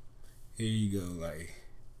 like,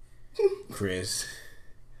 Chris,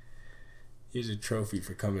 here's a trophy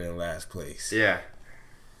for coming in last place. Yeah.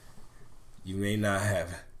 You may not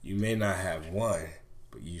have won,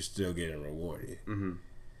 but you're still getting rewarded.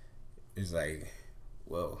 It's like,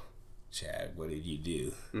 well, Chad, what did you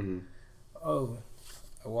do? Oh,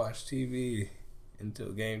 I watched TV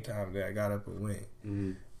until game time. Then I got up and went.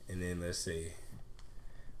 And then let's say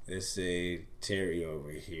Terry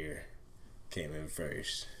over here came in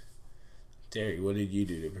first. Terry, what did you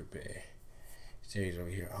do to prepare? Terry's over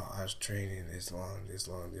here. Oh, I was training this long.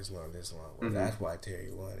 Well, that's why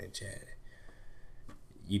Terry won. And Chad,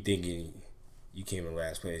 you thinking you came in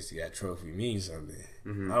last place, that trophy means something.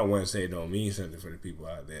 I don't want to say it don't mean something for the people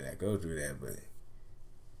out there that go through that, but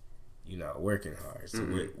you're not working hard. So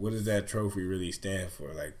what does that trophy really stand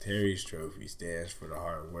for? Like Terry's trophy stands for the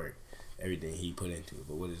hard work, everything he put into it.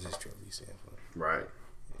 But what does this trophy stand for? Right.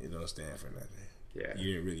 It don't stand for nothing. Yeah.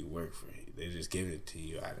 You didn't really work for it. They're just giving it to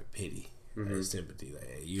you out of pity, out of sympathy. Like,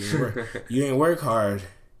 hey, you ain't work hard,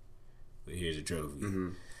 but here's a trophy.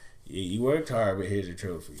 You worked hard, but here's a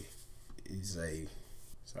trophy. It's like,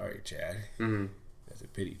 sorry, Chad. That's a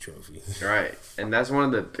pity trophy. Right. And that's one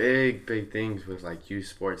of the big things with like youth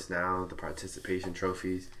sports now, the participation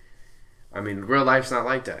trophies. I mean, real life's not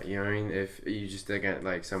like that. You know what I mean? If you just look at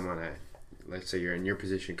like someone at, let's say you're in your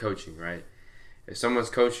position coaching, right? If someone's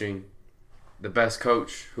coaching, the best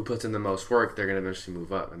coach who puts in the most work, they're going to eventually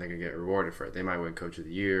move up and they're going to get rewarded for it. They might win coach of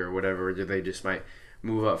the year or whatever. Or they just might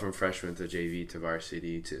move up from freshman to JV to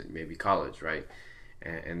varsity to maybe college, right?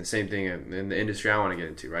 And the same thing in the industry I want to get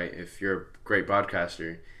into, right? If you're a great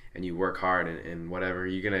broadcaster and you work hard and whatever,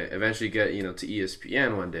 you're going to eventually get, to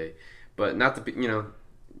ESPN one day. But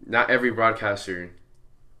not every broadcaster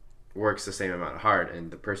works the same amount of hard. And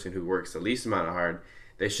the person who works the least amount of hard,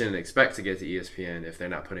 they shouldn't expect to get to ESPN if they're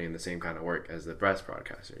not putting in the same kind of work as the best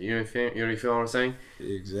broadcaster. You know what I'm saying?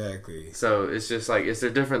 Exactly. So it's just like, it's their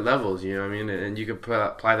different levels, you know what I mean? And you can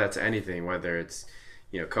apply that to anything, whether it's,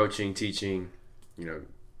 coaching, teaching,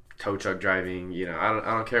 tow truck driving, I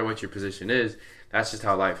don't care what your position is. That's just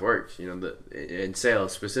how life works, in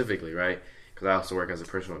sales specifically, right? Because I also work as a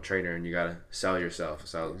personal trainer, and you got to sell yourself,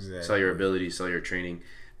 sell your ability, sell your training,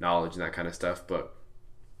 knowledge, and that kind of stuff. But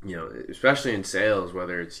especially in sales,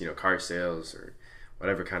 whether it's, car sales or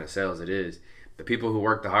whatever kind of sales it is, the people who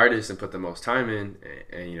work the hardest and put the most time in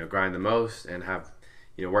and grind the most and have,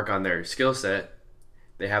 work on their skill set,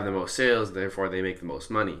 they have the most sales, therefore they make the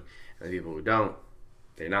most money. And the people who don't,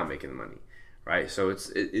 they're not making the money, right? So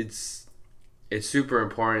it's super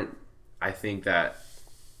important, I think, that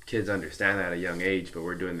kids understand that at a young age, but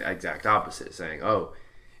we're doing the exact opposite, saying, oh,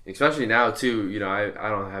 especially now too, I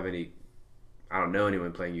don't know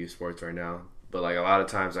anyone playing youth sports right now, but like a lot of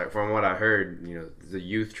times, like from what I heard, the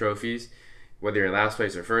youth trophies, whether you're in last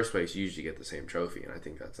place or first place, you usually get the same trophy, and I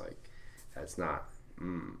think that's not.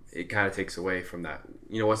 It kind of takes away from that.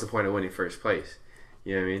 What's the point of winning first place?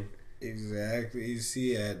 You know what I mean? Exactly. You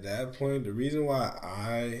see, at that point, the reason why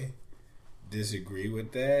I disagree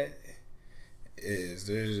with that is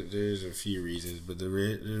there's a few reasons, but the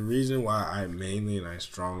reason why I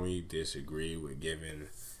strongly disagree with giving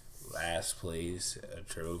last place a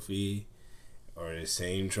trophy or the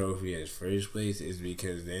same trophy as first place is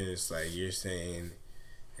because then it's like you're saying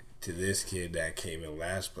to this kid that came in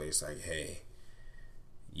last place, like, hey,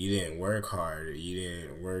 you didn't work hard, or you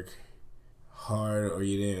didn't work hard, or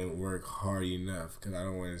you didn't work hard enough. Because I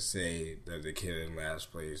don't want to say that the kid in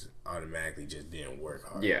last place automatically just didn't work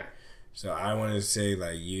hard. Yeah. So I want to say,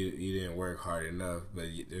 like, you didn't work hard enough, but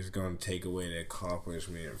there's going to take away the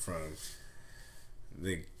accomplishment from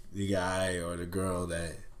the guy or the girl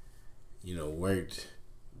that, worked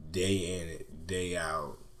day in, day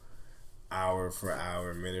out, hour for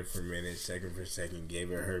hour, minute for minute, second for second,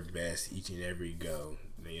 gave it her best each and every go.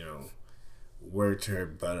 You know, worked her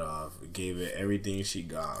butt off, gave it everything she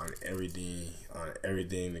got on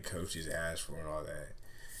everything the coaches asked for and all that.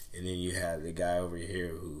 And then you have the guy over here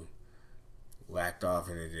who whacked off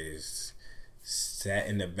and it just sat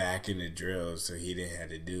in the back in the drill so he didn't have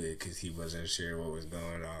to do it because he wasn't sure what was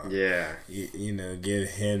going on. Yeah. You know, give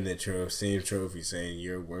him the same trophy saying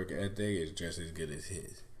your work ethic is just as good as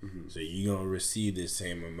his. Mm-hmm. So you're going to receive the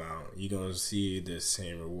same amount. You're going to see the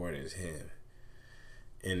same reward as him.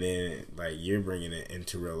 And then, like, you're bringing it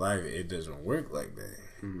into real life. It doesn't work like that.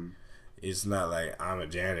 Mm-hmm. It's not like I'm a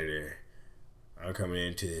janitor. I'm coming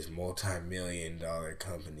into this multi-million-dollar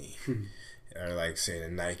company. Or like, say, the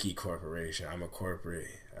Nike Corporation. I'm a corporate.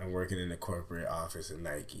 I'm working in the corporate office of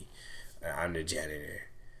Nike. I'm the janitor.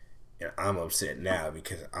 And I'm upset now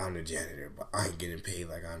because I'm the janitor, but I ain't getting paid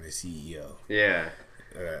like I'm the CEO. Yeah.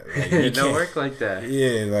 Like, it don't work like that.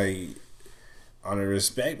 Yeah, like, on a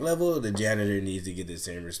respect level, the janitor needs to get the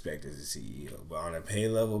same respect as the CEO. But on a pay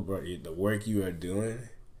level, bro, the work you are doing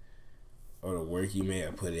or the work you may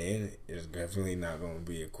have put in is definitely not going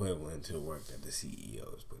to be equivalent to the work that the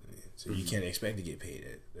CEO is putting in. So you can't expect to get paid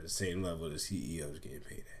at the same level the CEO is getting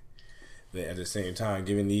paid at. But at the same time,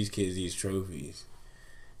 giving these kids these trophies,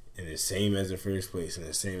 and the same as the first place and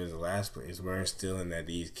the same as the last place, we're instilling that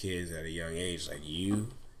these kids at a young age, like you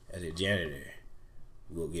as a janitor,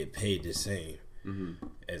 will get paid the same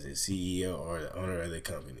as the CEO or the owner of the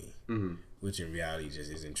company, which in reality just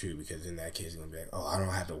isn't true, because then that kid's gonna be like, oh, I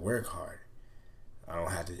don't have to work hard. I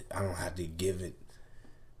don't have to give it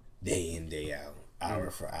day in, day out, hour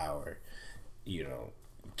for hour, you know,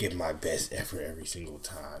 give my best effort every single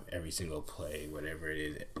time, every single play, whatever it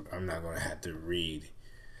is. I'm not gonna have to read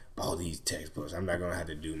all these textbooks. I'm not gonna have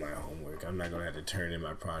to do my homework. I'm not gonna have to turn in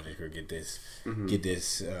my project or get this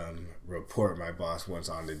report my boss wants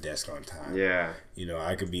on the desk on time. Yeah. You know,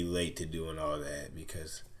 I could be late to doing all that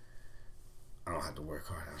because I don't have to work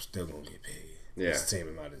hard. I'm still gonna get paid. Yeah. It's the same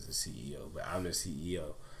amount as the CEO, but I'm the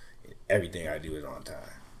CEO. Everything I do is on time.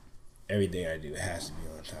 Everything I do has to be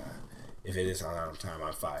on time. If it is on time,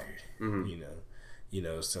 I'm fired. You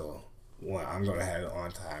know. So one, I'm gonna have it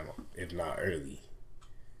on time, if not early.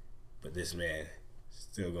 But this man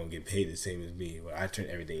still gonna get paid the same as me. When I turn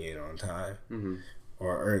everything in on time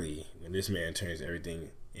or early, when this man turns everything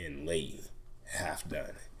in late, half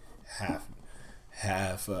done, half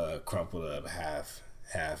crumpled up, half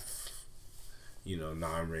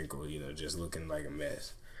non-wrinkled, just looking like a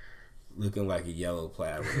mess, looking like a yellow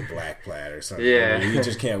plaid with a black plaid or something. Yeah, you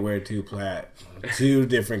just can't wear two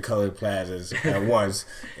different colored plaids at once,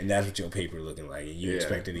 and that's what your paper looking like, and you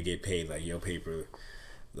expecting to get paid like your paper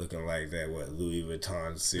looking like that Louis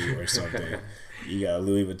Vuitton suit or something. You got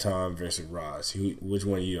Louis Vuitton versus Ross. Which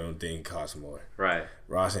one you don't think costs more? Right.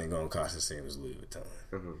 Ross ain't gonna cost the same as Louis Vuitton.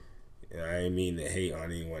 And I ain't mean to hate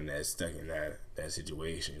on anyone that's stuck in that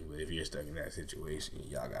situation, but if you're stuck in that situation,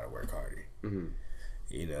 y'all gotta work harder.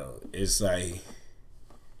 It's like,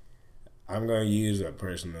 I'm gonna use a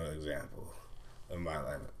personal example of my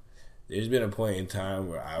life. There's been a point in time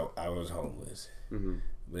where I was homeless,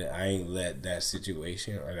 but I ain't let that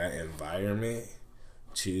situation or that environment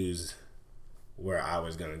choose where I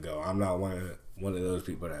was gonna go. I'm not one of those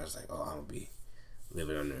people that was like, oh, I'm gonna be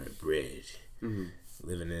living under a bridge,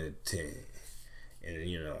 living in a tent. And,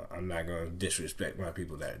 I'm not going to disrespect my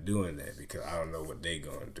people that are doing that because I don't know what they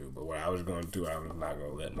going through. But what I was going through, I was not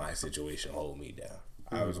going to let my situation hold me down.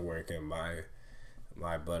 I was working my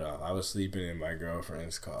butt off. I was sleeping in my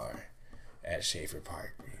girlfriend's car at Schaefer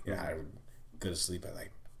Park. And I would go to sleep at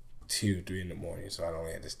like 2, 3 in the morning, so I'd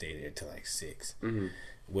only have to stay there till like 6.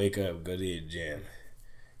 Wake up, go to the gym,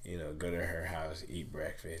 go to her house, eat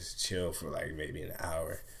breakfast, chill for like maybe an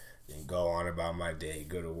hour, and go on about my day,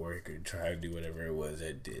 go to work or try to do whatever it was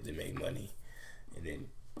I did to make money, and then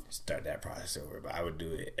start that process over. But I would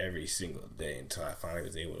do it every single day until I finally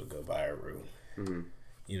was able to go buy a room.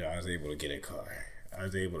 I was able to get a car. I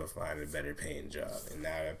was able to find a better paying job, and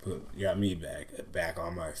now that got me back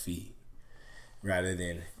on my feet, rather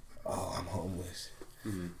than, oh, I'm homeless.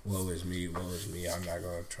 Woe is me. I'm not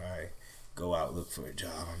gonna try go out look for a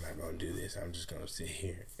job. I'm not gonna do this. I'm just gonna sit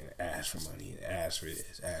here and ask for money and ask for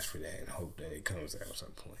this, ask for that, and hope that it comes at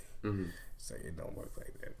some point. It's like, it don't work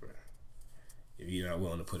like that, bro. If you're not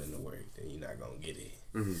willing to put in the work, then you're not gonna get it.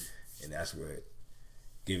 And that's what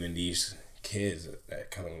giving these kids that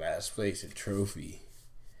come in last place a trophy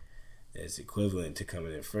that's equivalent to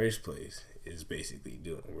coming in first place is basically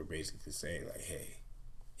doing. We're basically saying like, hey,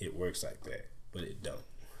 it works like that, but it don't.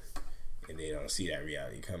 And they don't see that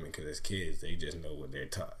reality coming because as kids, they just know what they're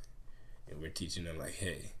taught. And we're teaching them, like,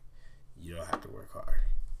 hey, you don't have to work hard.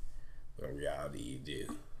 But in reality, you do.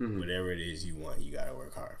 Mm-hmm. Whatever it is you want, you got to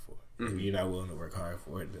work hard for it. Mm-hmm. If you're not willing to work hard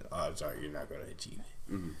for it, the odds are you're not going to achieve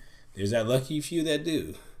it. Mm-hmm. There's that lucky few that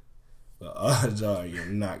do. But odds are you're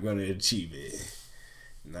not going to achieve it.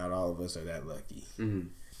 Not all of us are that lucky. Mm-hmm.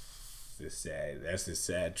 That's the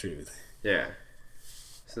sad truth. Yeah.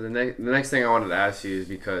 So the next thing I wanted to ask you is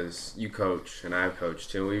because you coach and I've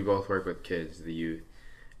coached too. We both work with kids, the youth,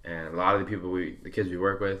 and a lot of the kids we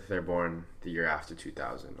work with, they're born the year after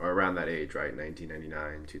 2000 or around that age, right?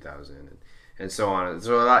 1999, 2000, and so on.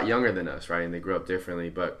 So they're a lot younger than us, right? And they grew up differently.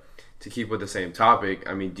 But to keep with the same topic,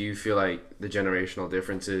 I mean, do you feel like the generational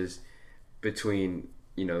differences between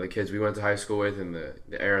the kids we went to high school with and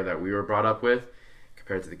the era that we were brought up with,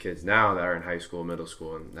 compared to the kids now that are in high school, middle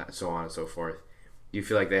school, and so on and so forth, do you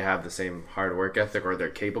feel like they have the same hard work ethic, or they're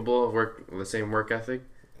capable of the same work ethic?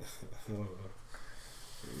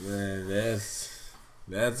 Man,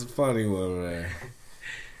 that's a funny one, man.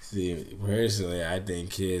 See, personally, I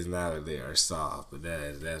think kids nowadays are soft, but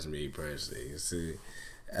that's me personally. See,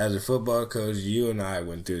 as a football coach, you and I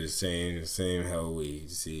went through the same hell week.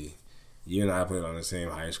 See, you and I played on the same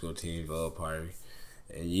high school team, Villa Park,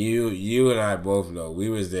 and you and I both know we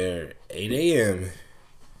was there 8 a.m.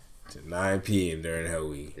 to 9 p.m. during hell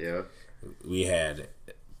week. Yeah, we had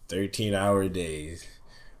 13-hour days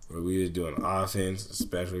where we was doing offense,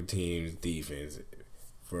 special teams, defense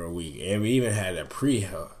for a week. And we even had a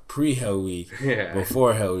pre-hell week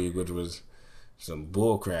before hell week, which was some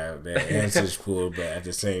bullcrap that Answers pulled, but at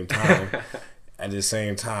the same time,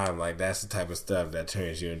 like, that's the type of stuff that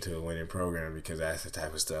turns you into a winning program, because that's the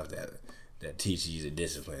type of stuff that teaches you the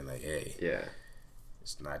discipline. Like, hey,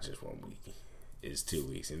 it's not just 1 week, it's 2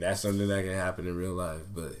 weeks. And that's something that can happen in real life.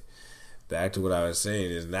 But back to what I was saying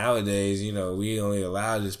is nowadays, we only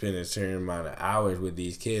allowed to spend a certain amount of hours with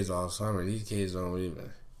these kids all summer. These kids don't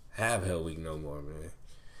even have Hell Week no more, man.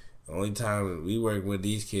 The only time we work with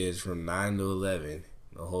these kids from 9 to 11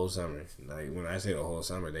 the whole summer. Like, when I say the whole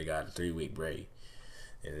summer, they got a 3-week break.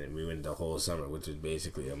 And then we went the whole summer, which is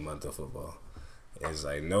basically a month of football. It's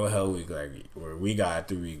like no Hell Week, like where we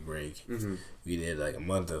got a 3-week break. Mm-hmm. We did like a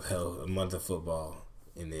month of football,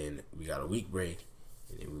 and then we got a week break.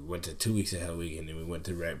 And then we went to 2 weeks of Hell Week, and then we went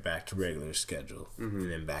to back to regular schedule,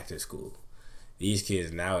 and then back to school. These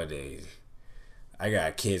kids nowadays, I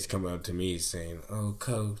got kids coming up to me saying, "Oh,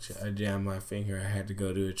 coach, I jammed my finger. I had to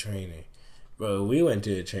go to a trainer." Bro, we went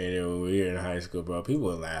to a trainer when we were in high school, bro. People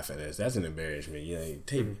would laugh at us. That's an embarrassment.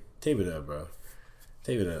 Tape it up, bro.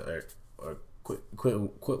 Tape it up, or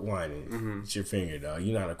quit whining. It's your finger, dog.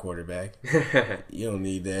 You're not a quarterback. You don't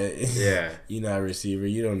need that. Yeah. You're not a receiver.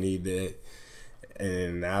 You don't need that.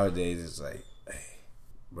 And nowadays, it's like, hey,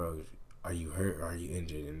 bro, are you hurt or are you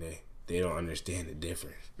injured? And they don't understand the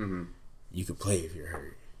difference. Mm-hmm. You can play if you're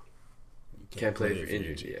hurt. You can't play if you're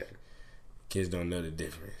injured. Yeah. Kids don't know the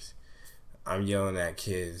difference. I'm yelling at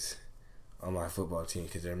kids on my football team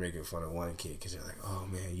because they're making fun of one kid because they're like, "Oh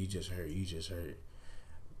man, you just hurt.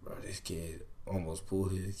 Bro, this kid almost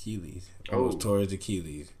pulled his Achilles. Almost tore his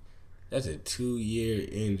Achilles. That's a 2-year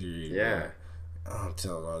injury. Yeah. Bro. I'm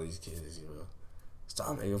telling all these kids,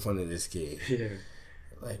 stop making fun of this kid. Yeah.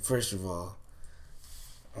 Like, first of all,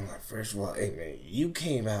 hey man, you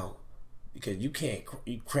came out because you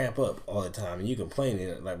cramp up all the time and you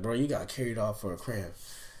complaining. Like, bro, you got carried off for a cramp.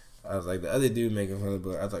 I was like, the other dude making fun of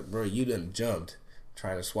it, I was like, bro, you done jumped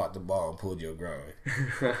trying to swat the ball and pulled your groin.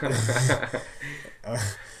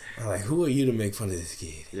 I'm like, who are you to make fun of this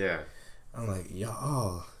kid? Yeah. I'm like,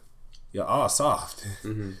 y'all all soft.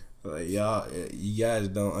 Mm-hmm. Like, you guys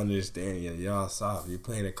don't understand. Y'all soft. You're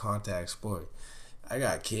playing a contact sport. I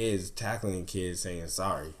got kids tackling kids saying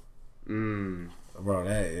sorry. Bro,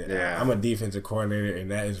 I'm a defensive coordinator,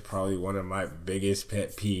 and that is probably one of my biggest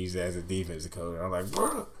pet peeves as a defensive coach. I'm like,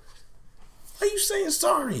 bro, why you saying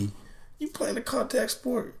sorry? You playing a contact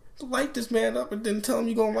sport. Light this man up and then tell him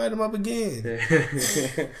you're going to light him up again.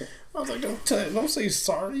 I was like, don't say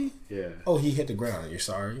sorry. Yeah. Oh, he hit the ground. You're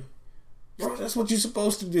sorry? Bro, that's what you're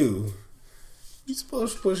supposed to do. You're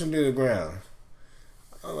supposed to push him to the ground.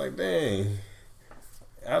 I was like, dang.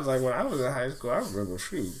 I was like, when I was in high school, I remember,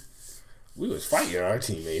 we was fighting our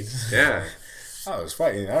teammates. Yeah. I was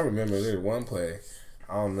fighting. I remember there was one play.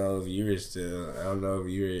 I don't know if you were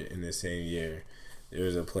in the same year. There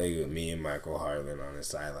was a play with me and Michael Harlan on the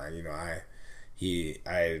sideline.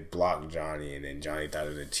 I blocked Johnny, and then Johnny thought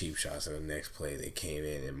it was a cheap shot. So the next play they came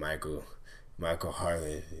in, and Michael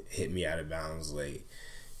Harlan hit me out of bounds late,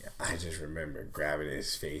 I just remember grabbing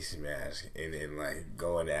his face mask and then like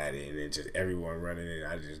going at it, and then just everyone running in.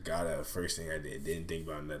 I just got up. First thing I did, didn't think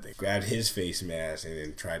about nothing. Grabbed his face mask and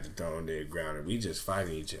then tried to throw him to the ground, and we just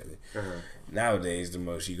fighting each other. Nowadays, the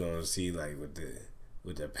most you gonna see like with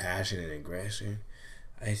the passion and aggression,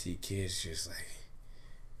 I see kids just like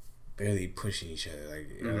barely pushing each other. Like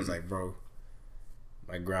I was like, bro,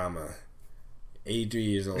 my grandma, 83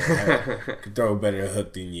 years old, could throw a better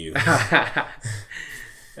hook than you.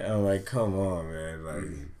 And I'm like, come on, man. Like,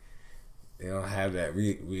 they don't have that.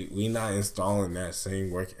 We not installing that same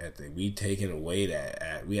work ethic. We taking away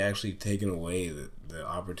that. We actually taking away the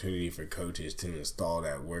opportunity for coaches to install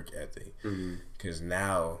that work ethic. Because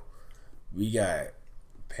now we got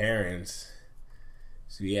parents.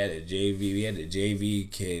 So we had the JV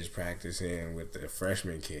kids practicing with the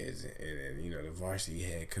freshman kids, and then, the varsity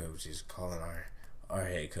head coach is calling our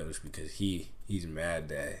head coach because he's mad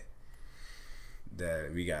that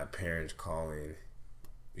we got parents calling.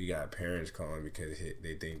 We got parents calling because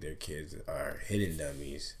they think their kids are hitting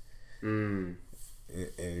dummies. And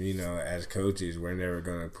as coaches, we're never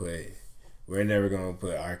gonna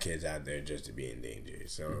put our kids out there just to be in danger.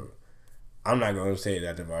 So I'm not gonna say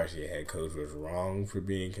that the varsity head coach was wrong for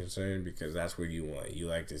being concerned, because that's what you want. You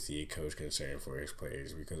like to see a coach concerned for his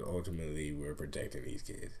players, because ultimately we're protecting these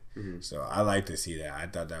kids. So I like to see that. I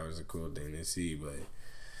thought that was a cool thing to see, but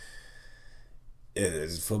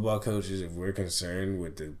as football coaches, if we're concerned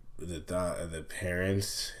with the thought of the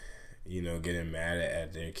parents, getting mad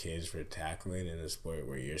at their kids for tackling in a sport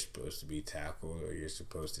where you're supposed to be tackled or you're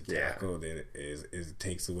supposed to tackle, then it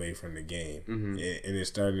takes away from the game. And it's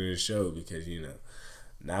starting to show, because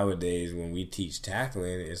nowadays when we teach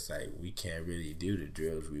tackling, it's like we can't really do the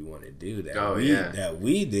drills we want to do that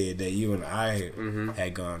we did, that you and I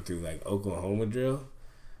had gone through, like Oklahoma drill.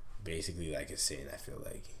 Basically like a sin, I feel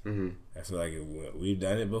like. I feel like we've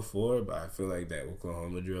done it before, but I feel like that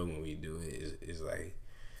Oklahoma drill, when we do it, is like,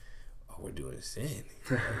 oh, we're doing a sin.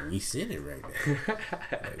 Like, we sinning right now.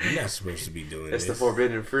 Like, we're not supposed to be doing this. It's the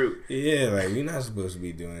forbidden fruit. Yeah, like we're not supposed to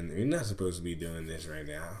be doing this right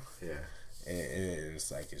now. Yeah. And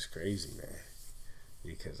it's like, it's crazy, man.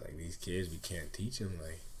 Because like these kids, we can't teach them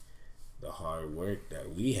like the hard work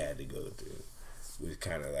that we had to go through, which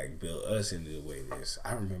kind of like built us into the way it is.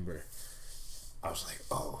 I remember I was like,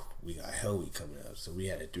 oh, we got Hell Week coming up. So we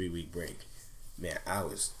had a 3-week break. Man, I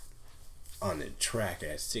was on the track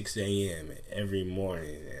at 6 a.m. every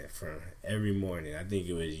morning. I think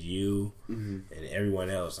it was you and everyone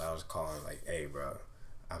else I was calling like, hey, bro,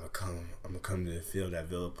 I'm gonna come to the field at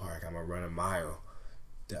Villa Park. I'm gonna run a mile.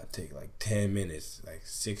 That'll take like 10 minutes, like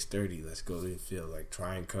 6:30. Let's go to the field. Like,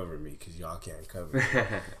 try and cover me, because y'all can't cover me.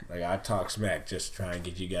 Like, I talk smack just to try and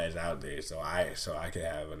get you guys out there, so I could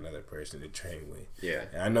have another person to train with. Yeah.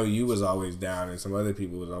 And I know you was always down, and some other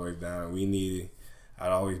people was always down. I'd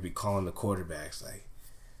always be calling the quarterbacks like,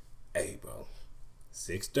 hey, bro,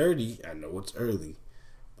 6:30. I know it's early,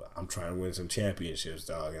 but I'm trying to win some championships,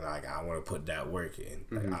 dog, and like I want to put that work in.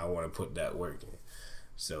 Like, I want to put that work in.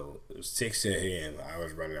 So it was 6 a.m. I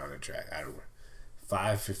was running on the track.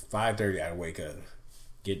 5:30 I'd wake up,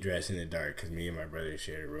 get dressed in the dark, because me and my brother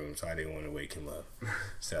shared a room, so I didn't want to wake him up.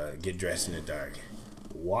 So get dressed in the dark,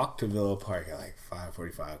 walk to Villa Park at like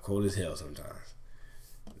 5:45, cold as hell sometimes.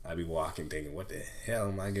 I'd be walking thinking, what the hell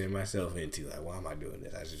am I getting myself into? Like, why am I doing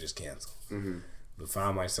this? I should just cancel. But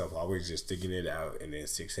found myself always just sticking it out, and then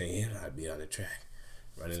 6 a.m. I'd be on the track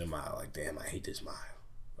running a mile. Like, damn, I hate this mile.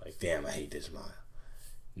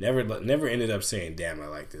 Never ended up saying, damn, I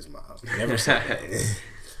like this mile. Never said that.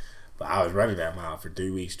 But I was running that mile for 3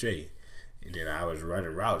 weeks straight. And then I was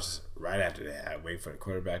running routes right after that. I'd wait for the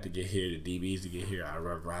quarterback to get here, the DBs to get here. I'd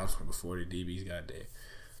run routes before the DBs got there.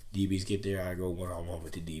 DBs get there, I'd go one-on-one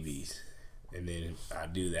with the DBs. And then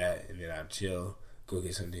I'd do that, and then I'd chill, go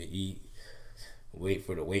get something to eat, wait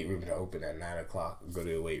for the weight room to open at 9 o'clock, go to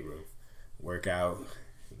the weight room, work out,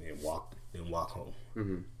 and then walk home.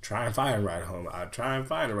 Try and find a ride home. I'd try and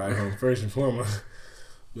find a ride home first and foremost.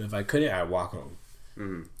 But if I couldn't, I'd walk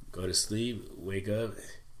home. Go to sleep, wake up,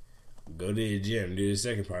 go to the gym, do the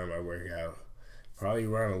second part of my workout, probably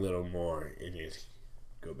run a little more, and then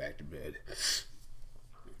go back to bed.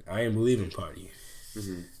 I ain't believe in partying.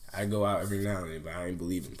 I go out every now and then, but I ain't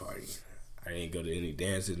believe in partying. I didn't go to any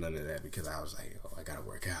dances, none of that, because I was like, oh, I gotta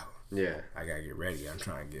work out. Yeah, I gotta get ready. I'm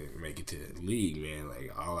trying to make it to the league, man.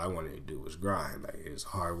 Like, all I wanted to do was grind. Like, it was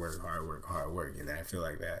hard work, and I feel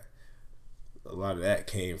like that a lot of that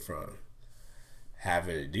came from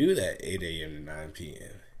having to do that 8 a.m. to 9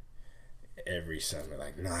 p.m. every summer.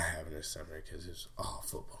 Like, not having a summer because it's all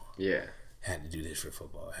football. Yeah, had to do this for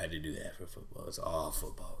football. Had to do that for football. It's all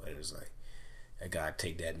football, and it's like I gotta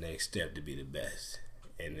take that next step to be the best.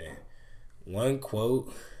 And then one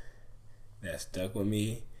quote that stuck with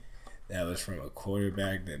me, that was from a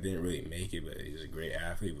quarterback that didn't really make it, but he was a great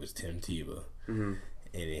athlete, was Tim Tebow. Mm-hmm.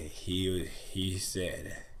 And he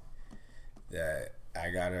said that I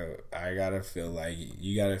gotta feel like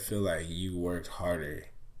you worked harder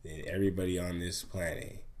than everybody on this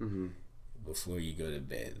planet before you go to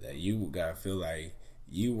bed. That you gotta feel like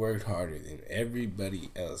you worked harder than everybody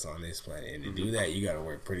else on this planet, and to do that, you gotta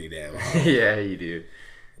work pretty damn hard. Yeah, you do.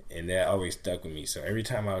 And that always stuck with me. So every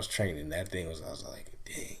time I was training, that thing I was like,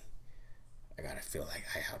 dang, I gotta feel like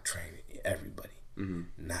I out-trained everybody,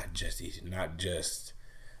 not just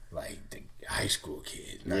like the high school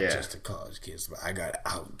kids, not just the college kids, but I gotta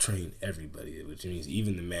out-train everybody, which means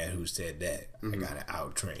even the man who said that, I gotta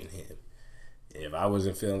out-train him. And if I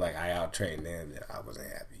wasn't feeling like I out-trained them, then I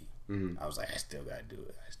wasn't happy. I was like, I still gotta do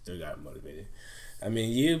it. I still got motivated. I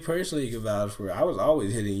mean, you personally can vouch for it. I was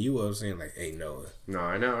always hitting you up saying like, hey, Noah. No,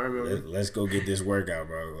 I know. I remember. Let's go get this workout,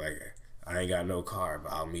 bro. Like, I ain't got no car,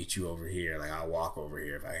 but I'll meet you over here. Like, I'll walk over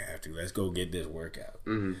here if I have to. Let's go get this workout.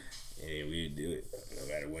 And we'd do it. No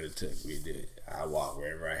matter what it took, we'd do it. I'd walk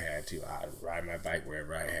wherever I had to. I'd ride my bike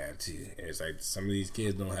wherever I had to. And it's like some of these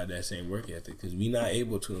kids don't have that same work ethic because we're not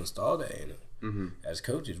able to install that in them. As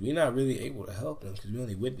coaches, we're not really able to help them because we're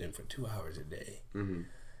only with them for 2 hours a day.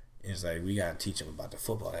 It's like we got to teach them about the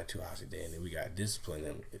football that 2 hours a day, and then we got to discipline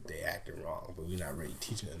them if they acting wrong. But we're not really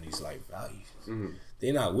teaching them these life values.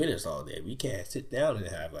 They're not with us all day. We can't sit down and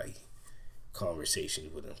have like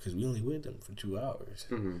conversations with them because we only with them for 2 hours.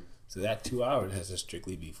 So that 2 hours has to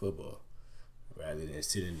strictly be football rather than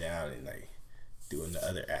sitting down and like doing the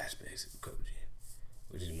other aspects of coaching,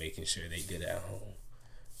 which is making sure they good at home.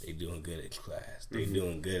 They doing good in class. They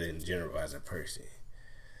doing good in general as a person.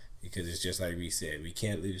 Because it's just like we said, we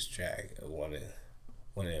can't lose track of one of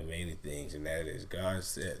the main things, and that is God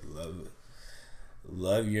said,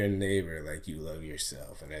 love your neighbor like you love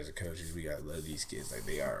yourself. And as a coaches, we gotta love these kids like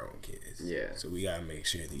they are our own kids. Yeah. So we gotta make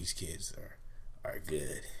sure these kids are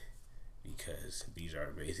good, because these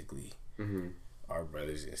are basically our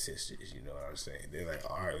brothers and sisters. You know what I'm saying? They're like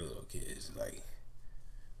our little kids.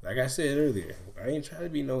 Like I said earlier, I ain't trying to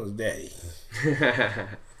be Noah's daddy.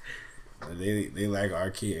 They like our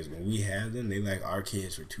kids. When we have them, they like our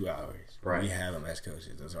kids for 2 hours. Right. When we have them as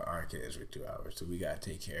coaches, those are our kids for 2 hours. So we got to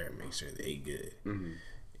take care and make sure they good.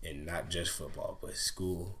 And not just football, but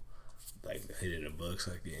school, like hitting the books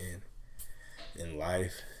like the end. In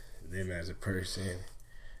life, them as a person,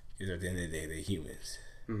 because at the end of the day, they're humans.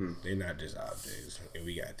 They're not just objects, and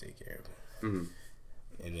we got to take care of them.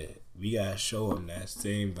 And then we got to show them that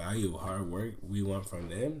same value of hard work we want from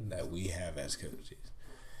them that we have as coaches.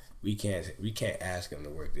 We can't ask them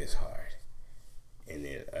to work this hard and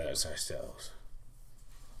then us ourselves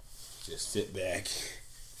just sit back,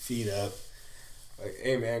 feet up, like,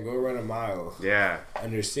 hey man, go run a mile. Yeah.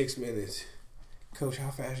 Under 6 minutes. Coach,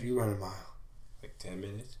 how fast you run a mile? Like 10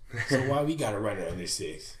 minutes. So why we gotta run it under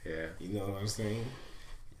 6? Yeah. You know what I'm saying?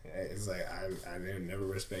 It's like I never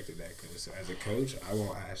respected that, because as a coach, I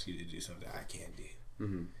won't ask you to do something I can't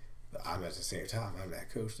do. But I'm at the same time, I'm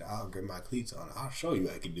that coach that I'll get my cleats on. I'll show you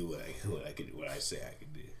I can do what I say I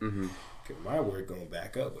can do. Because my work gonna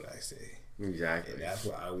back up what I say. Exactly. And that's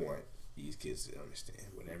what I want these kids to understand.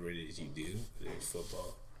 Whatever it is you do, whether it's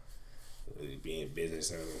football, whether it's being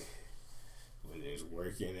business owner, whether it's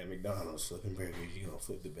working at McDonald's flipping burgers, you're gonna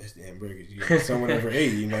flip the best damn burgers someone ever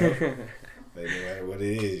ate, you know. But no matter what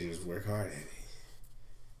it is, you just work hard at it.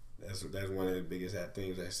 That's one of the biggest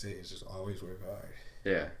things I say, is just always work hard.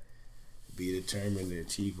 Yeah. Be determined to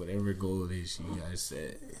achieve whatever goal it is you guys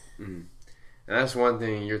set. And that's one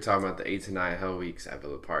thing you're talking about, the 8 to 9 hell weeks at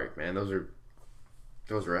Villa Park, man. Those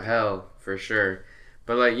were a hell for sure.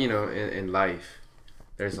 But like, you know, in life,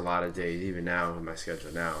 there's a lot of days, even now in my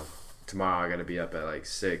schedule now. Tomorrow I gotta be up at like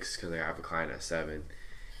 6 because I have a client at 7.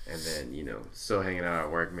 And then, you know, still hanging out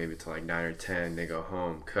at work maybe till like 9 or 10. They go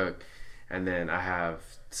home, cook. And then I have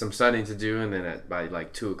some studying to do. And then by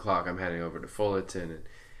like 2 o'clock, I'm heading over to Fullerton. And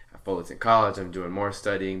at Fullerton College, I'm doing more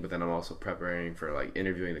studying. But then I'm also preparing for like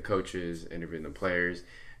interviewing the coaches, interviewing the players,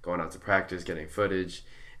 going out to practice, getting footage.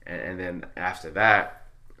 And then after that,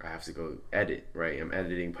 I have to go edit, right? I'm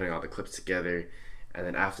editing, putting all the clips together. And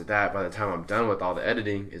then after that, by the time I'm done with all the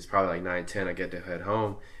editing, it's probably like 9, 10. I get to head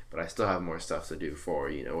home. But I still have more stuff to do for,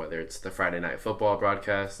 you know, whether it's the Friday night football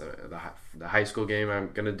broadcast, the high school game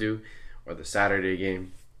I'm going to do, or the Saturday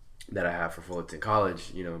game that I have for Fullerton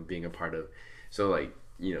College, you know, being a part of. So, like,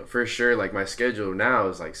 you know, for sure, like, my schedule now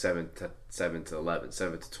is like 7 to 11,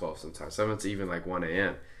 7 to 12 sometimes, 7 to even like 1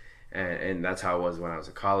 a.m. And that's how it was when I was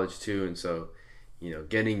in college, too. And so,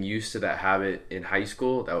 getting used to that habit in high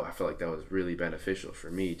school, I feel like that was really beneficial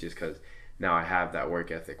for me, just because now I have that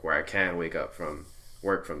work ethic where I can wake up from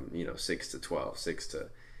work from 6 to 12, 6 to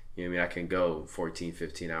I can go 14,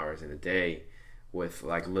 15 hours in a day with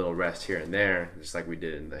like little rest here and there, just like we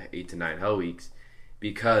did in the 8 to 9 hell weeks,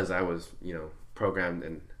 because I was programmed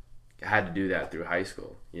and had to do that through high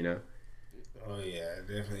school. Oh yeah, I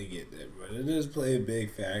definitely get that, but it does play a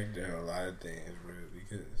big factor in a lot of things, bro,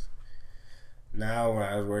 because now when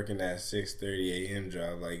I was working that 6:30 a.m.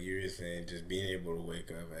 job, like you were saying, just being able to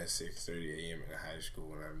wake up at 6:30 a.m. in high school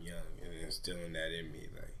when I'm young and instilling that in me,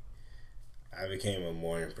 like I became a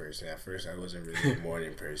morning person. At first I wasn't really a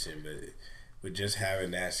morning person, but with just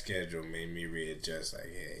having that schedule made me readjust,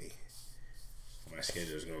 like, hey, my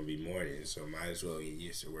schedule's going to be mornings, so might as well get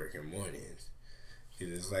used to working mornings.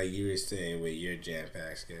 Because it's like you were saying with your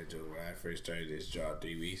jam-packed schedule, when I first started this job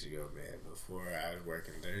 3 weeks ago, man, before I was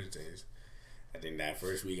working Thursdays, I think that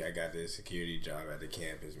first week I got this security job at the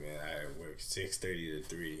campus, man. I worked 6:30 to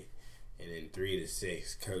 3, and then 3 to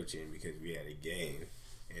 6 coaching because we had a game.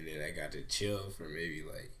 And then I got to chill for maybe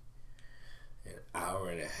like an hour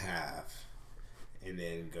and a half, and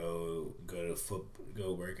then go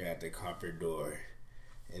work at the Copper Door,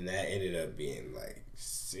 and that ended up being like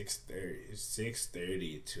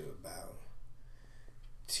 6:30 to about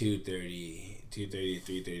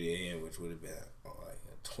 3:30 a.m., which would have been like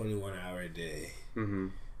a 21-hour day. Mm-hmm.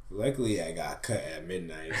 Luckily, I got cut at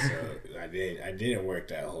midnight, so I didn't work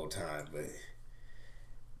that whole time, but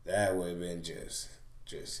that would have been just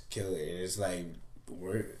kill it. And it's like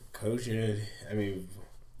coaching. I mean,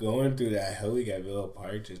 going through that hell week at Villa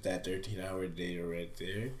Park, just that 13-hour day right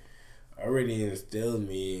there, already instilled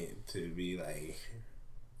me to be like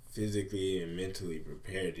physically and mentally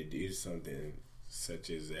prepared to do something such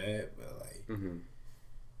as that. But like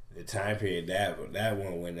the time period that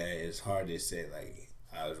one when that is hard to say like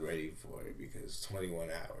I was ready for it, because 21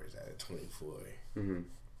 hours out of 24.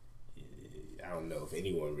 I don't know if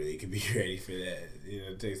anyone really could be ready for that.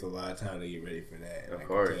 It takes a lot of time to get ready for that. And of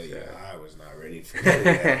course, I can tell you, yeah. I was not ready for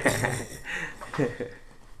that.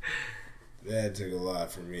 That took a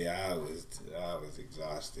lot for me. I was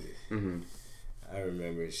exhausted. I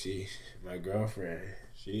remember my girlfriend,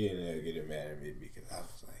 she ended up getting mad at me because I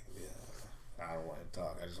was like, I don't want to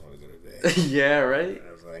talk. I just want to go to bed. Yeah, right?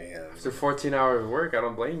 I was like, yeah. After 14 hours of work, I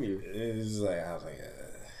don't blame you. It's like, I was like,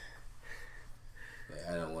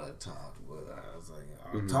 I don't want to talk, but I was like,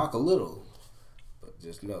 I'll talk a little, but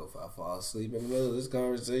just know if I fall asleep in the middle of this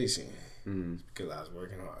conversation, it's because I was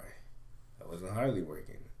working hard. I wasn't hardly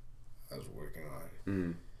working. I was working hard.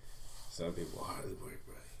 Some people hardly work,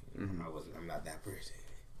 bro. I'm not that person.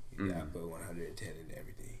 You gotta put 110 in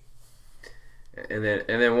everything. And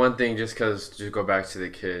then one thing, just go back to the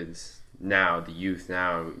kids now, the youth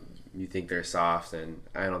now, you think they're soft, and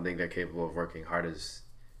I don't think they're capable of working hard as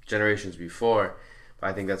generations before. But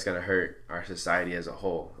I think that's going to hurt our society as a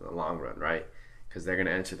whole in the long run, right? Because they're going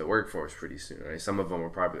to enter the workforce pretty soon, right? Some of them are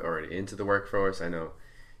probably already into the workforce. I know,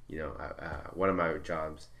 one of my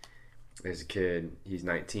jobs, there's a kid, he's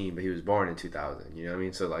 19, but he was born in 2000, you know what I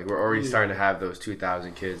mean? So, like, we're already starting to have those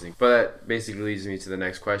 2000 kids. But that basically leads me to the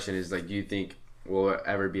next question is, like, do you think we'll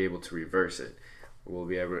ever be able to reverse it? Will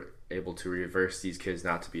we ever able to reverse these kids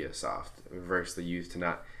not to be as soft, reverse the youth to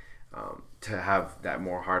not to have that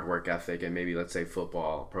more hard work ethic, and maybe, let's say,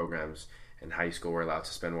 football programs in high school we're allowed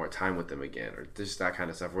to spend more time with them again, or just that kind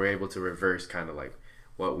of stuff? We're able to reverse kind of like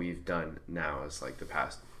what we've done now as like the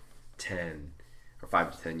past 10 or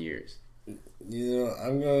 5 to 10 years.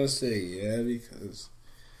 I'm gonna say yeah, because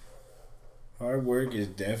hard work is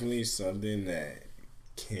definitely something that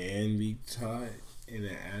can be taught in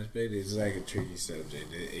an aspect. It's like a tricky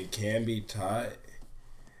subject. It can be taught,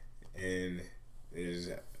 and there's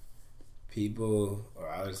people, or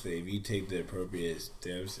I would say, if you take the appropriate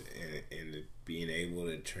steps and being able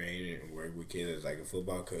to train and work with kids as like a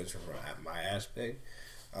football coach from my aspect,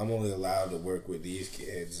 I'm only allowed to work with these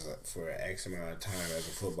kids for an X amount of time as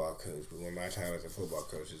a football coach. But when my time as a football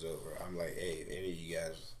coach is over, I'm like, hey, if any of you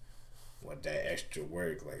guys want that extra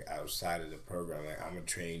work, like outside of the program, like I'm gonna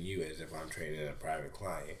train you as if I'm training a private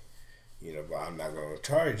client, but I'm not gonna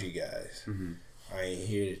charge you guys. I ain't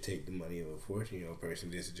here to take the money of a 14-year-old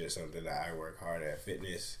person. This is just something that I work hard at.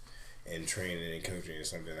 Fitness and training and coaching is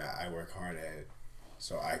something that I work hard at,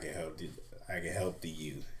 so I can help the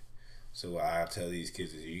youth. So what I'll tell these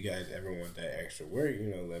kids is, if you guys ever want that extra work,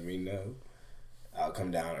 let me know. I'll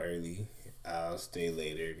come down early. I'll stay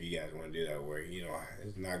later if you guys want to do that work.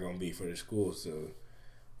 It's not going to be for the school. So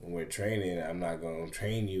when we're training, I'm not going to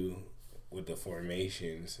train you with the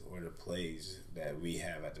formations or the plays that we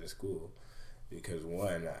have at the school. because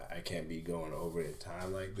one, I can't be going over the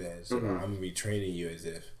time like that. So Mm-hmm. I'm gonna be training you as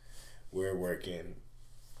if we're working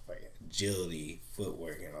like agility,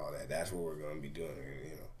 footwork, and all that. That's what we're gonna be doing.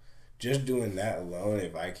 You know, just doing that alone.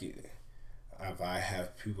 If I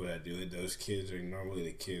have people that do it, those kids are normally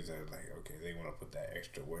the kids that are like, okay, they want to put that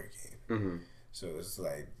extra work in. Mm-hmm. So it's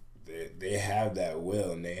like they have that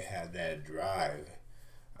will and they have that drive.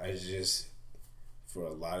 I just, for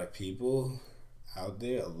a lot of people out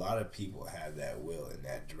there, a lot of people have that will and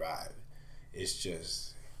that drive. It's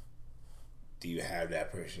just, do you have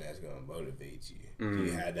that person that's going to motivate you? Mm-hmm. Do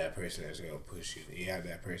you have that person that's going to push you? Do you have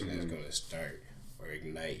that person that's going to start or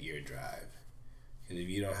ignite your drive? Because if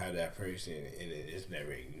you don't have that person and it's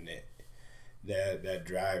never ignited, that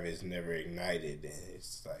drive is never ignited, then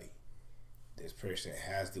it's like, this person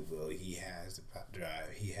has the will, he has the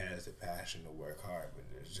drive, he has the passion to work hard, but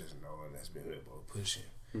there's just no one that's been able to push him.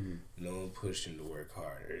 Mm-hmm. No one pushed him to work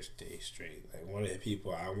hard or stay straight. Like, one of the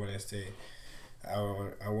people I want to say, I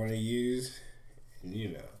want to use, and you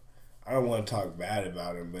know, I don't want to talk bad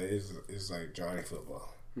about him, but it's like Johnny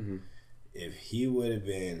Football. Mm-hmm. If he would have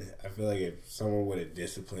been, I feel like if someone would have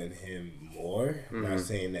disciplined him more, I'm not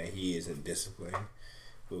saying that he isn't disciplined,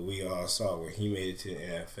 but we all saw when he made it to the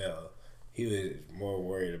NFL, he was more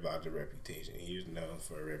worried about the reputation. He was known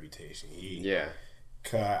for a reputation.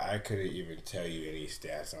 I couldn't even tell you any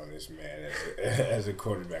stats on this man as a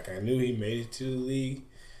quarterback. I knew he made it to the league,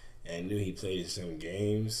 and I knew he played some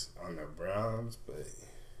games on the Browns, but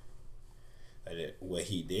what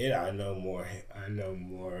he did, I know more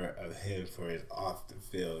of him for his off the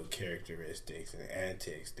field characteristics and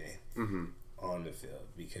antics than on the field,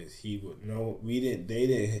 because he would know they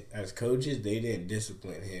didn't as coaches, they didn't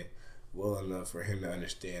discipline him well enough for him to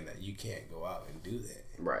understand that you can't go out and do that.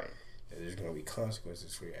 Right. That there's going to be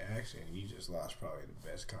consequences for your action. You just lost probably the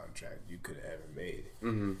best contract you could have ever made.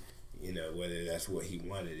 Mm-hmm. You know, whether that's what he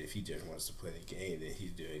wanted. If he just wants to play the game, then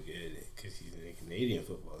he's doing good because he's in the Canadian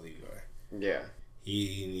Football League. Or Yeah.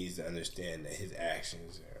 he needs to understand that his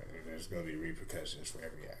actions, there's going to be repercussions for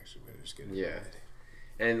every action, whether it's good or bad.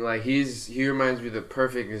 And like he reminds me of the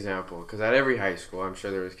perfect example, because at every high school, I'm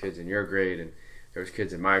sure there was kids in your grade and there was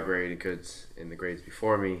kids in my grade and kids in the grades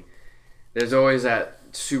before me. There's always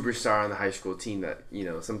that superstar on the high school team that, you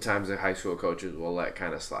know, sometimes the high school coaches will let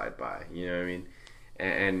kind of slide by. You know what I mean?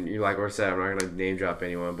 And you like we said, I'm not going to name drop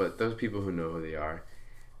anyone, but those people who know who they are.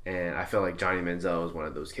 And I feel like Johnny Manziel was one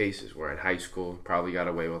of those cases where in high school probably got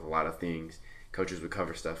away with a lot of things. Coaches would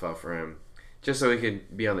cover stuff up for him just so he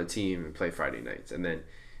could be on the team and play Friday nights. And then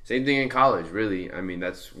same thing in college, really. I mean,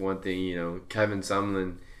 that's one thing, you know, Kevin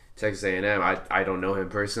Sumlin, Texas A&M, I don't know him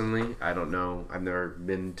personally. I don't know. I've never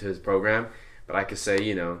been to his program. But I could say,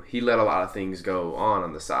 you know, he let a lot of things go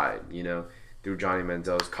on the side, you know, through Johnny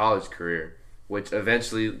Manziel's college career, which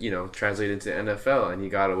eventually, you know, translated into the NFL. And he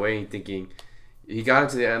got away thinking, he got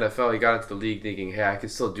into the NFL, he got into the league thinking, hey, I can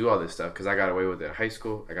still do all this stuff because I got away with it in high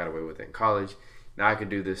school. I got away with it in college. Now I could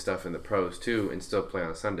do this stuff in the pros too and still play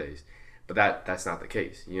on Sundays. But that's not the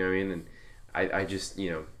case. You know what I mean? And I just,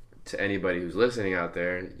 you know, to anybody who's listening out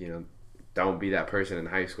there, you know, don't be that person in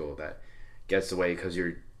high school that gets away because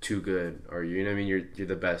you're too good, or you know what I mean, you're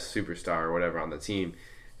the best superstar or whatever on the team.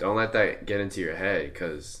 Don't let that get into your head,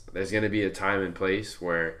 because there's going to be a time and place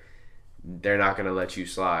where they're not going to let you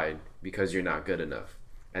slide because you're not good enough.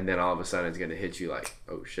 And then all of a sudden it's going to hit you like,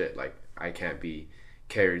 oh shit, like I can't be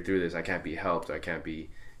carried through this. I can't be helped. I can't be,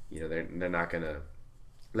 you know, they're not going to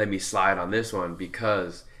let me slide on this one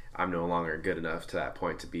because I'm no longer good enough to that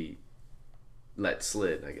point to be let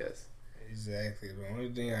slid, I guess. Exactly. The only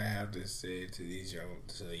thing I have to say to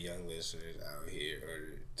the young listeners out here,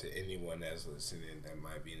 or to anyone that's listening that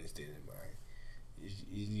might be in the state of mind, is,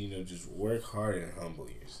 you know, just work hard and humble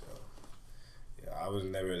yourself. Yeah, I was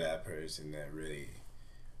never that person that really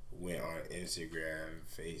went on Instagram,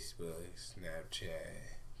 Facebook, Snapchat,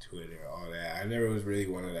 Twitter, all that. I never was really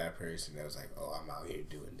one of that person that was like, oh, I'm out here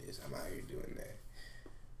doing this, I'm out here doing that.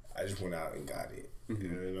 I just went out and got it. Mm-hmm.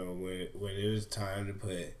 You know, when it was time to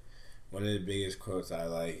put, one of the biggest quotes I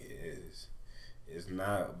like is, it's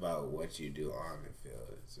not about what you do on the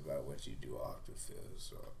field, it's about what you do off the field.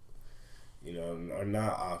 So, you know, or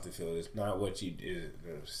not off the field, it's not what you do,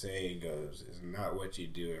 the saying goes, it's not what you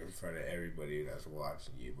do in front of everybody that's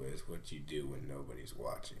watching you, but it's what you do when nobody's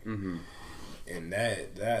watching. Mm-hmm. And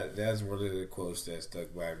that's one of the quotes that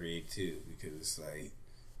stuck by me too, because it's like,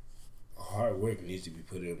 hard work needs to be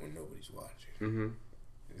put in when nobody's watching. Mm-hmm.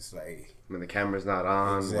 It's like when the camera's not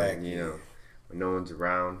on, exactly. When, you know, when no one's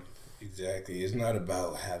around. Exactly. It's not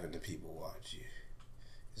about having the people watch you.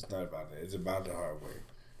 It's not about that. It's about the hard work.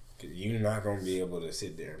 Because you're not going to be able to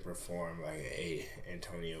sit there and perform like, hey,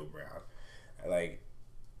 Antonio Brown. Like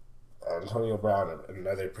Antonio Brown,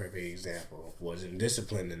 another perfect example, wasn't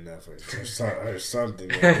disciplined enough or something.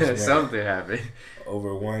 Something happened.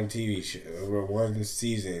 Over one TV show, over one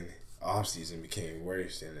season, off season became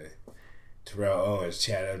worse than Terrell Owens,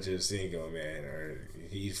 Chad Ochocinco, man, or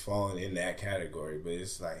he's fallen in that category. But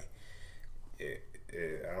it's like,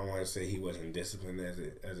 I don't want to say he wasn't disciplined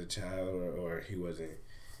as a child or he wasn't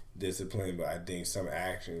disciplined, but I think some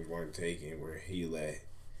actions weren't taken where he let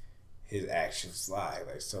his actions slide.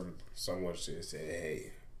 Like someone should have said,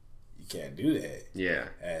 "Hey, you can't do that." Yeah.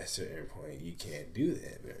 At a certain point, you can't do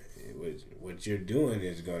that. What you're doing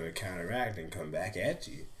is going to counteract and come back at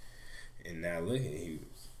you. And now look at he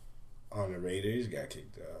was on the Raiders, got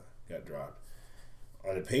got dropped.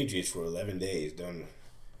 On the Patriots for 11 days,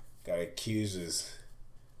 got accused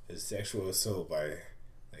of sexual assault by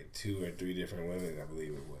like 2 or 3 different women, I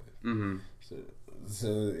believe it was. Mm-hmm.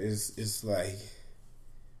 So it's like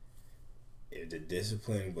if the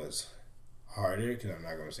discipline was harder, because I'm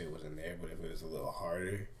not gonna say it wasn't there, but if it was a little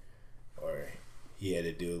harder, or he had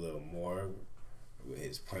to do a little more with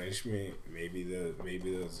his punishment, maybe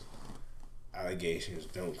those allegations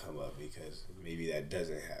don't come up because maybe that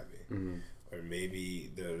doesn't happen, or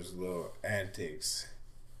maybe those little antics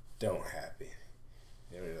don't happen.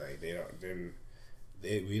 They're like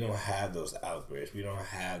we don't have those outbursts. We don't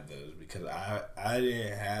have those because I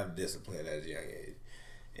didn't have discipline at a young age.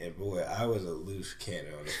 And boy, I was a loose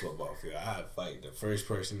cannon on the football field. I'd fight the first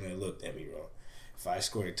person that looked at me wrong. If I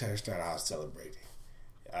scored a touchdown, I was celebrating.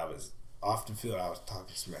 I was off the field, I was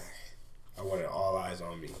talking smack. I wanted all eyes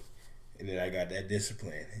on me. And then I got that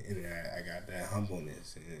discipline. And then I got that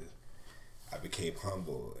humbleness. And I became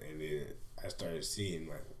humble. And then I started seeing,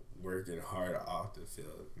 like, working hard off the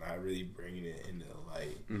field, not really bringing it into the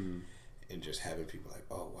light. Mm-hmm. And just having people like,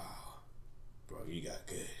 oh, wow, bro, you got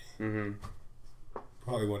good. Mm-hmm.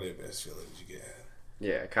 Probably one of the best feelings you can have.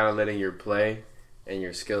 Yeah, kind of letting your play and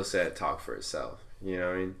your skill set talk for itself. You know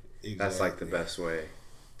what I mean? Exactly. That's like the best way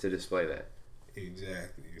to display that.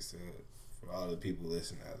 Exactly. So for all the people